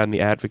also seen it on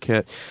The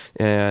Advocate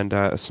and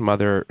some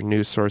other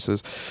news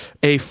sources.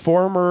 A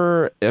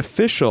former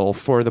official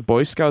for the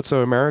Boy Scouts of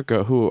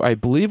America, who I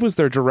believe was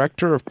their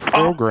director of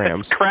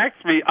programs. That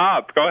cracks me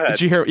up. Go ahead.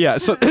 Did you hear? Yeah.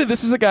 So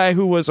this is a guy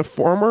who was a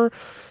former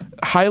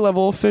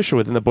high-level official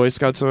within the Boy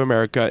Scouts of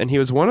America, and he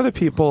was one of the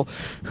people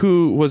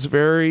who was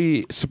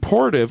very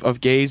supportive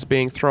of gays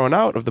being thrown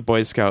out of the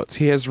Boy Scouts.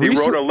 He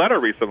wrote a letter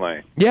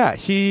recently. Yeah,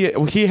 he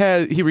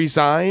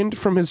resigned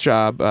from his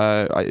job,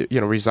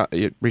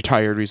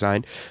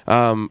 resigned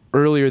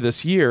earlier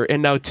this year,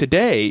 and now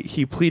today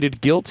he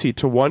pleaded guilty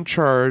to one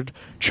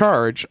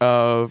charge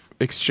of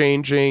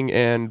exchanging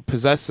and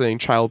possessing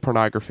child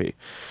pornography.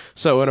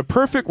 So in a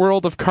perfect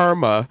world of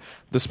karma,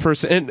 this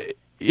person, and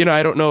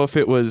I don't know if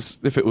it was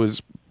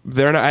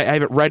they're not. I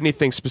haven't read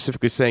anything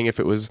specifically saying if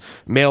it was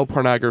male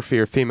pornography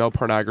or female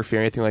pornography or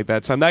anything like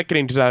that. So I'm not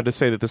getting down to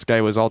say that this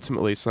guy was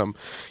ultimately some,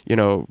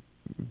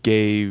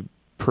 gay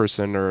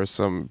person or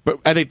some. But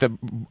I think the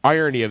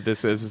irony of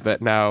this is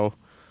that now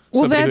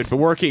somebody who'd been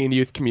working in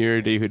youth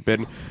community who'd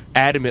been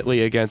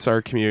adamantly against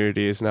our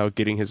community is now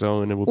getting his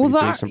own and will be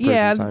doing some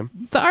prison time.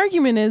 The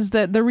argument is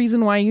that the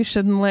reason why you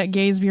shouldn't let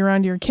gays be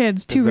around your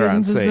kids, two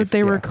reasons, unsafe, is that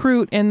they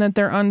recruit and that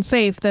they're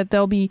unsafe, that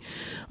they'll be,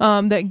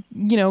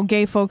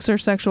 gay folks are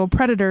sexual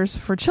predators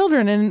for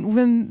children. And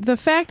when the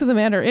fact of the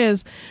matter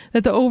is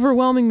that the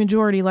overwhelming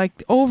majority,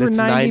 like over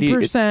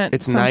 90%.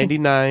 It's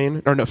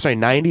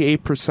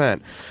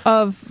 98%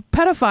 of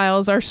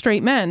pedophiles are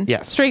straight men.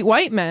 Yes. Straight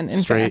white men,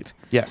 in fact.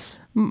 Yes.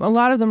 A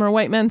lot of them are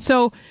white men.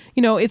 So,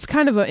 it's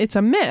kind of it's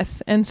a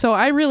myth. And so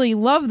I really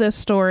love this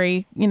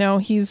story. I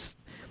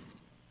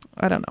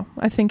don't know.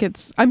 I think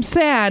I'm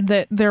sad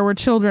that there were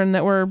children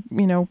that were,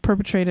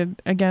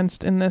 perpetrated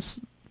against in this,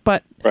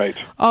 but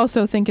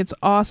also think it's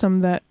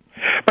awesome that.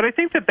 But I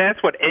think that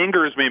that's what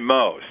angers me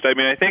most. I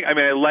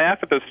laugh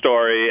at the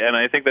story, and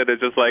I think that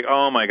it's just like,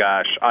 oh my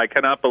gosh, I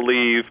cannot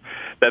believe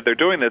that they're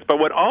doing this. But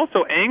what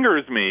also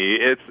angers me,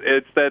 it's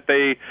that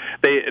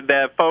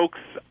that folks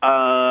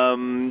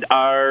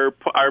are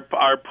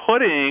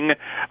putting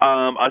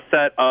a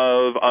set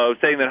of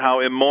saying that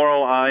how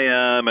immoral I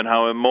am and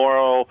how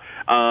immoral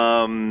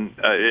of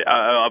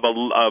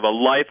a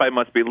life I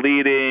must be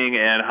leading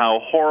and how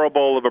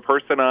horrible of a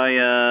person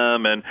I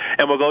am, and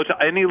will go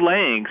to any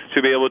lengths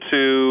to be able to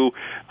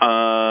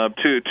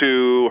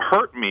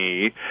hurt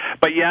me,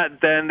 but yet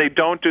then they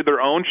don't do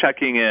their own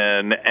checking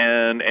in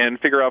and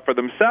figure out for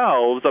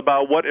themselves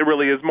about what it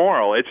really is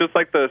moral. It's just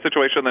like the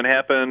situation that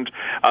happened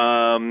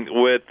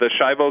with the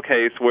Schiavo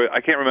case, where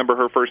I can't remember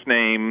her first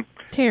name.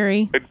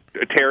 Terry?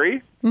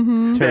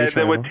 Mm-hmm.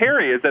 That with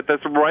Terry is that this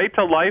right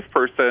to life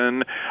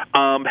person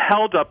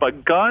held up a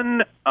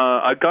gun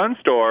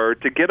store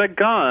to get a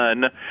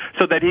gun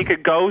so that he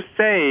could go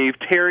save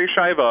Terry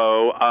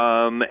Schiavo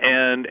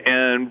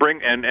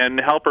and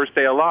help her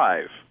stay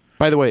alive.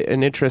 By the way,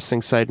 an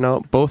interesting side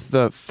note, both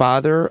the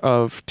father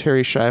of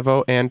Terry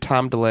Schiavo and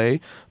Tom DeLay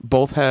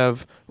both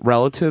have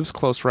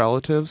close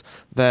relatives,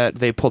 that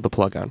they pulled the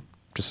plug on.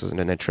 Just as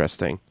an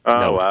interesting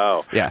note.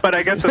 Wow. Yeah. But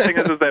I guess the thing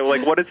is that,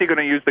 like, what is he going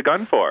to use the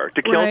gun for?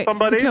 To kill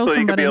somebody so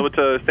he can be able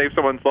to save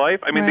someone's life?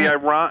 I mean, the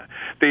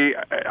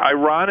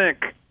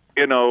ironic,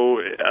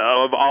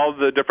 of all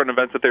the different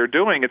events that they're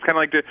doing, it's kind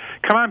of like,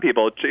 come on,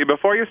 people,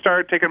 before you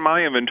start taking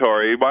my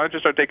inventory, why don't you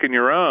start taking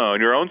your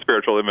own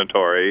spiritual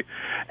inventory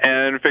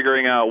and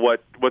figuring out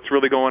what's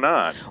really going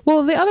on?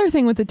 Well, the other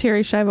thing with the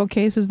Terry Schiavo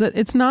case is that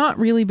it's not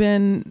really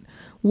been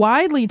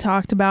widely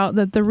talked about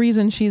that the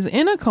reason she's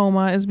in a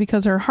coma is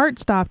because her heart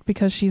stopped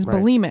because she's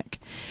bulimic.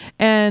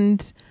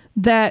 And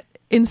that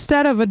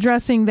instead of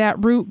addressing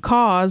that root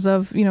cause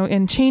of,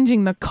 and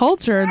changing the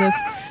culture, this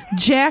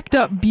jacked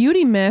up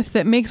beauty myth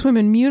that makes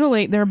women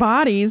mutilate their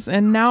bodies,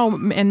 and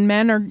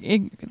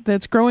men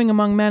that's growing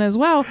among men as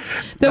well,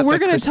 that we're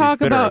going to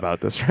talk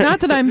about this, right? Not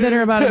that I'm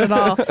bitter about it at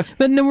all,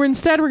 but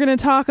instead we're going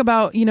to talk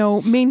about,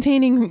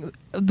 maintaining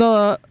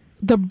the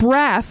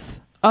breath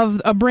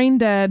of a brain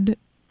dead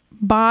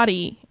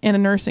body in a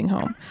nursing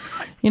home.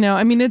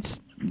 It's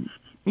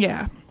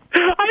I'm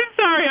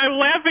sorry, I'm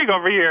laughing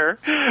over here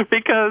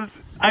because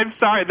I'm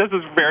sorry, this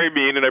is very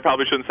mean, and I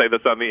probably shouldn't say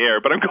this on the air,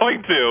 but I'm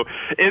going to.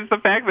 It's the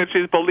fact that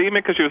she's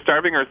bulimic because she was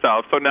starving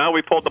herself, so now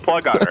we pulled the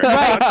plug on her.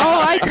 Right.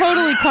 Oh, I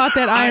totally caught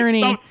that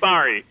irony. I'm so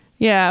sorry.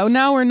 Yeah,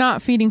 now we're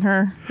not feeding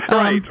her.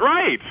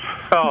 Right.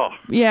 Oh.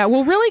 Yeah,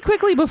 well, really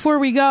quickly before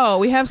we go,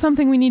 we have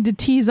something we need to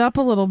tease up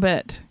a little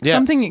bit. Yes.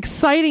 Something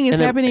exciting is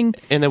happening.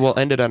 And then we'll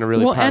end it on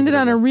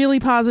a really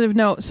positive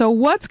note. So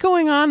what's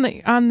going on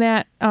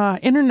that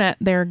internet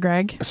there,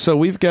 Greg? So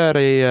we've got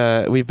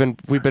we've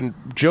been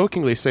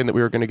jokingly saying that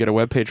we were going to get a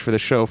webpage for the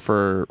show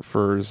for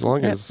as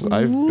long as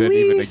I've been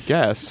even a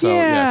guest. So so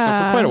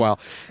for quite a while.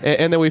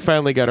 And then we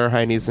finally got our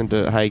high knees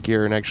into high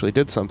gear and actually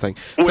did something.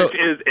 Which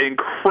is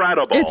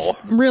incredible. It's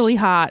really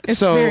hot.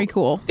 It's very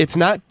cool. It's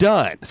not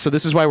done. So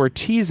this is why we're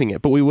teasing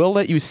it, but we will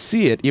let you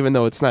see it even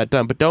though it's not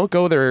done. But don't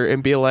go there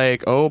and be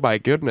like, oh my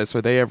goodness,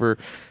 are they ever,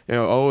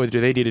 do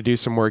they need to do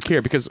some work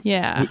here? Because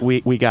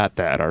we got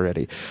that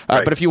already.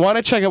 But if you want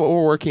to check out what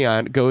we're working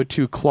on, go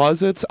to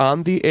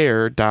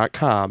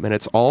closetsontheair.com, and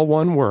it's all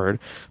one word.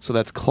 So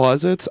that's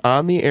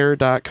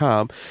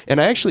closetsontheair.com.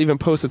 And I actually even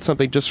posted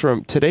something just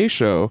from today's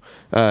show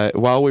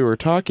while we were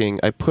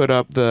talking. I put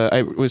up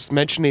I was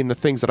mentioning the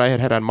things that I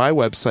had on my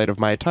website of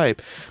my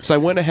type. So I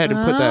went ahead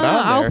and put that on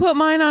there. I'll put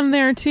mine on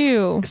there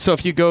too. So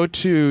if you go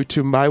to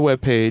my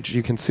webpage,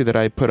 you can see that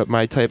I put up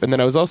my type. And then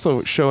I was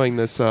also showing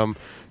this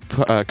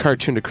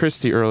cartoon to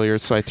Christy earlier,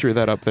 so I threw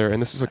that up there.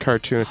 And this is a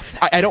cartoon.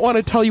 I don't want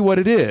to tell you what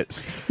it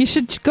is. You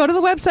should go to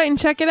the website and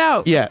check it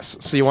out. Yes.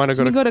 So you want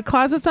to go to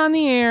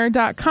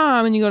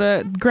closetsontheair.com and you go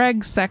to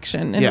Greg's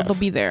section and it'll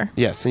be there.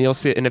 Yes, and you'll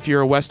see it. And if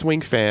you're a West Wing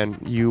fan,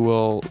 you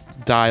will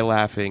die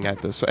laughing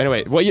at this.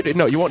 Anyway, well,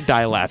 you won't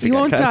die laughing. You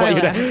won't die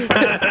laughing.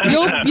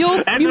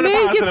 You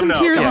may get some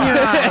tears in your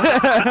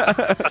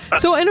eyes.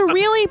 So in a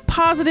really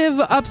positive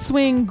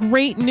upswing,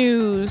 great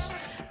news.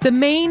 The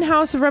Maine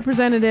House of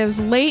Representatives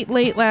late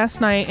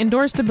last night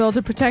endorsed a bill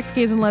to protect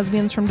gays and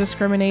lesbians from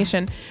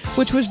discrimination,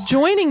 which was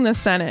joining the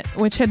Senate,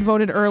 which had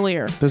voted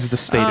earlier. This is the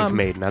state of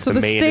Maine, not the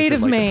Maine state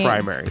of Maine. The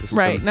primary. This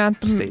right, not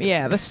the state.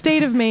 Yeah, the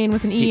state of Maine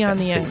with an E on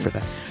the end. For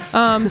that.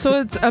 So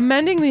it's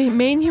amending the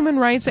Maine Human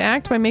Rights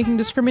Act by making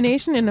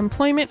discrimination in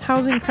employment,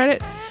 housing,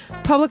 credit,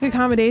 public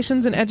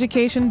accommodations, and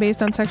education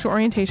based on sexual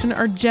orientation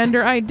or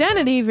gender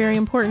identity, very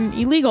important,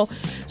 illegal.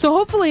 So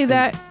hopefully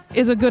that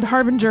is a good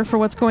harbinger for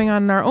what's going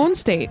on in our own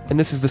state. And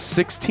this is the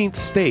 16th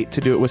state to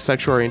do it with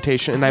sexual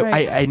orientation. And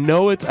I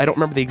know it. I don't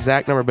remember the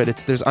exact number, but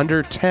there's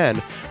under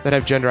 10 that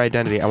have gender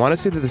identity. I want to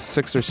say that the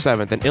 6th or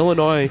 7th. And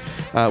Illinois,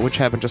 which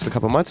happened just a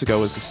couple months ago,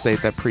 was the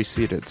state that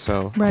preceded.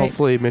 So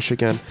hopefully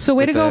Michigan. So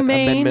way to go,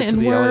 Maine!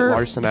 And the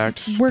Larson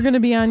Act. We're going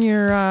to be on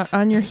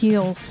your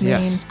heels, Maine.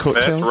 Yes,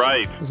 coattails. That's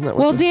right. Isn't that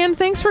well, Dan,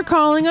 thanks for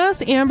calling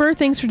us. Amber,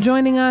 thanks for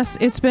joining us.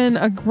 It's been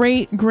a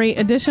great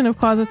edition of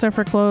Closets Are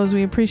for Clothes.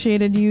 We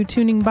appreciated you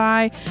tuning by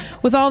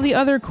with all the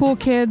other cool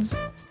kids,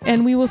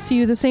 and we will see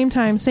you the same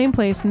time, same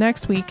place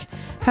next week.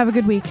 Have a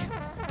good week.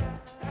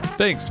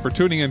 Thanks for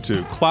tuning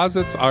into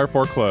Closets Are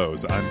for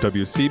Clothes on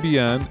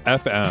WCBN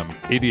FM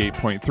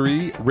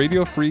 88.3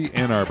 Radio Free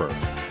Ann Arbor.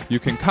 You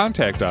can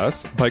contact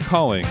us by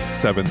calling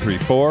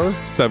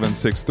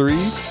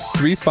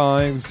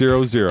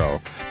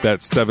 734-763-3500.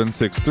 That's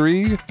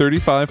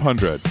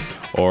 763-3500.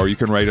 Or you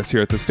can write us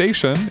here at the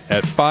station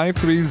at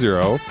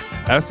 530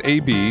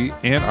 SAB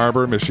Ann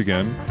Arbor,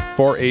 Michigan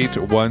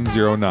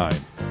 48109.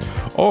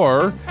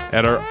 Or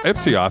at our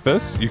Ypsi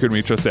office, you can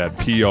reach us at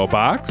P.O.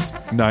 Box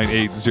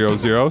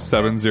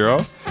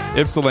 980070,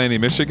 Ypsilanti,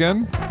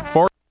 Michigan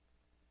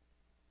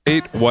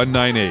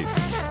 48198.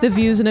 The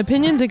views and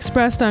opinions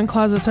expressed on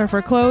Closets Are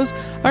for Clothes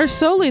are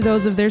solely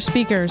those of their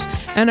speakers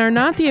and are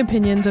not the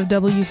opinions of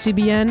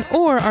WCBN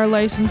or our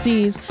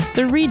licensees,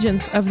 the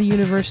Regents of the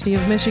University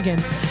of Michigan.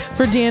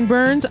 For Dan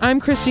Burns, I'm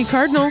Christy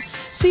Cardinal.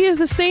 See you at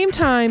the same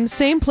time,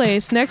 same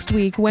place next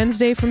week,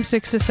 Wednesday from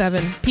 6 to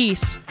 7.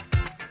 Peace.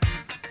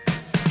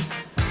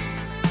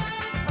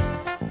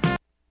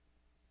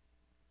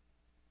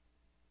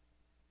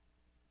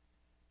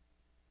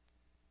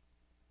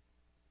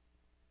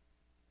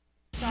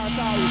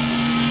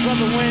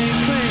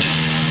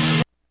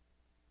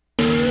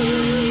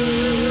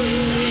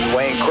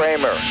 Wayne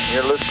Kramer,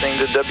 you're listening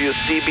to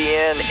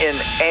WCBN in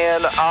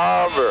Ann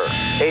Arbor.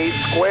 A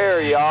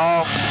square,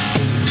 y'all.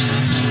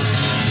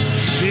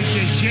 This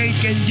is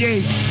Shake and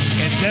Jake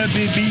at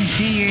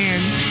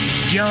WBCN.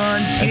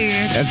 John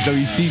Ted. That's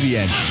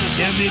WCBN.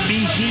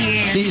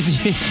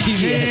 WBCN.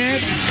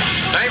 CBN.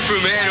 I'm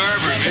from Ann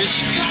Arbor,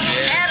 Michigan,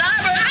 man. Ann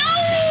Arbor,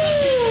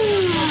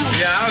 ow!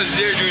 Yeah, I was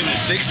there during the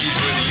 60s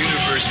when the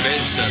universe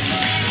meant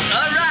something.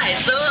 All right,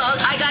 so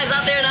hi guys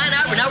out there in Ann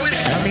Arbor. Now we're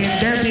gonna... I'm in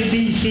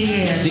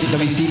WBCN.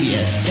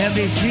 WCBN.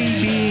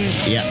 WCBN.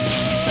 Yep.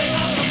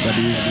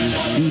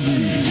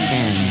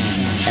 WCBN.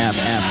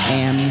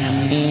 FM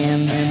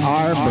Ann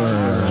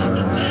Arbor.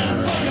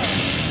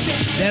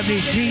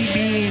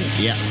 WCBN.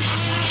 Yep.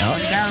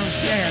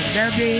 Downstairs.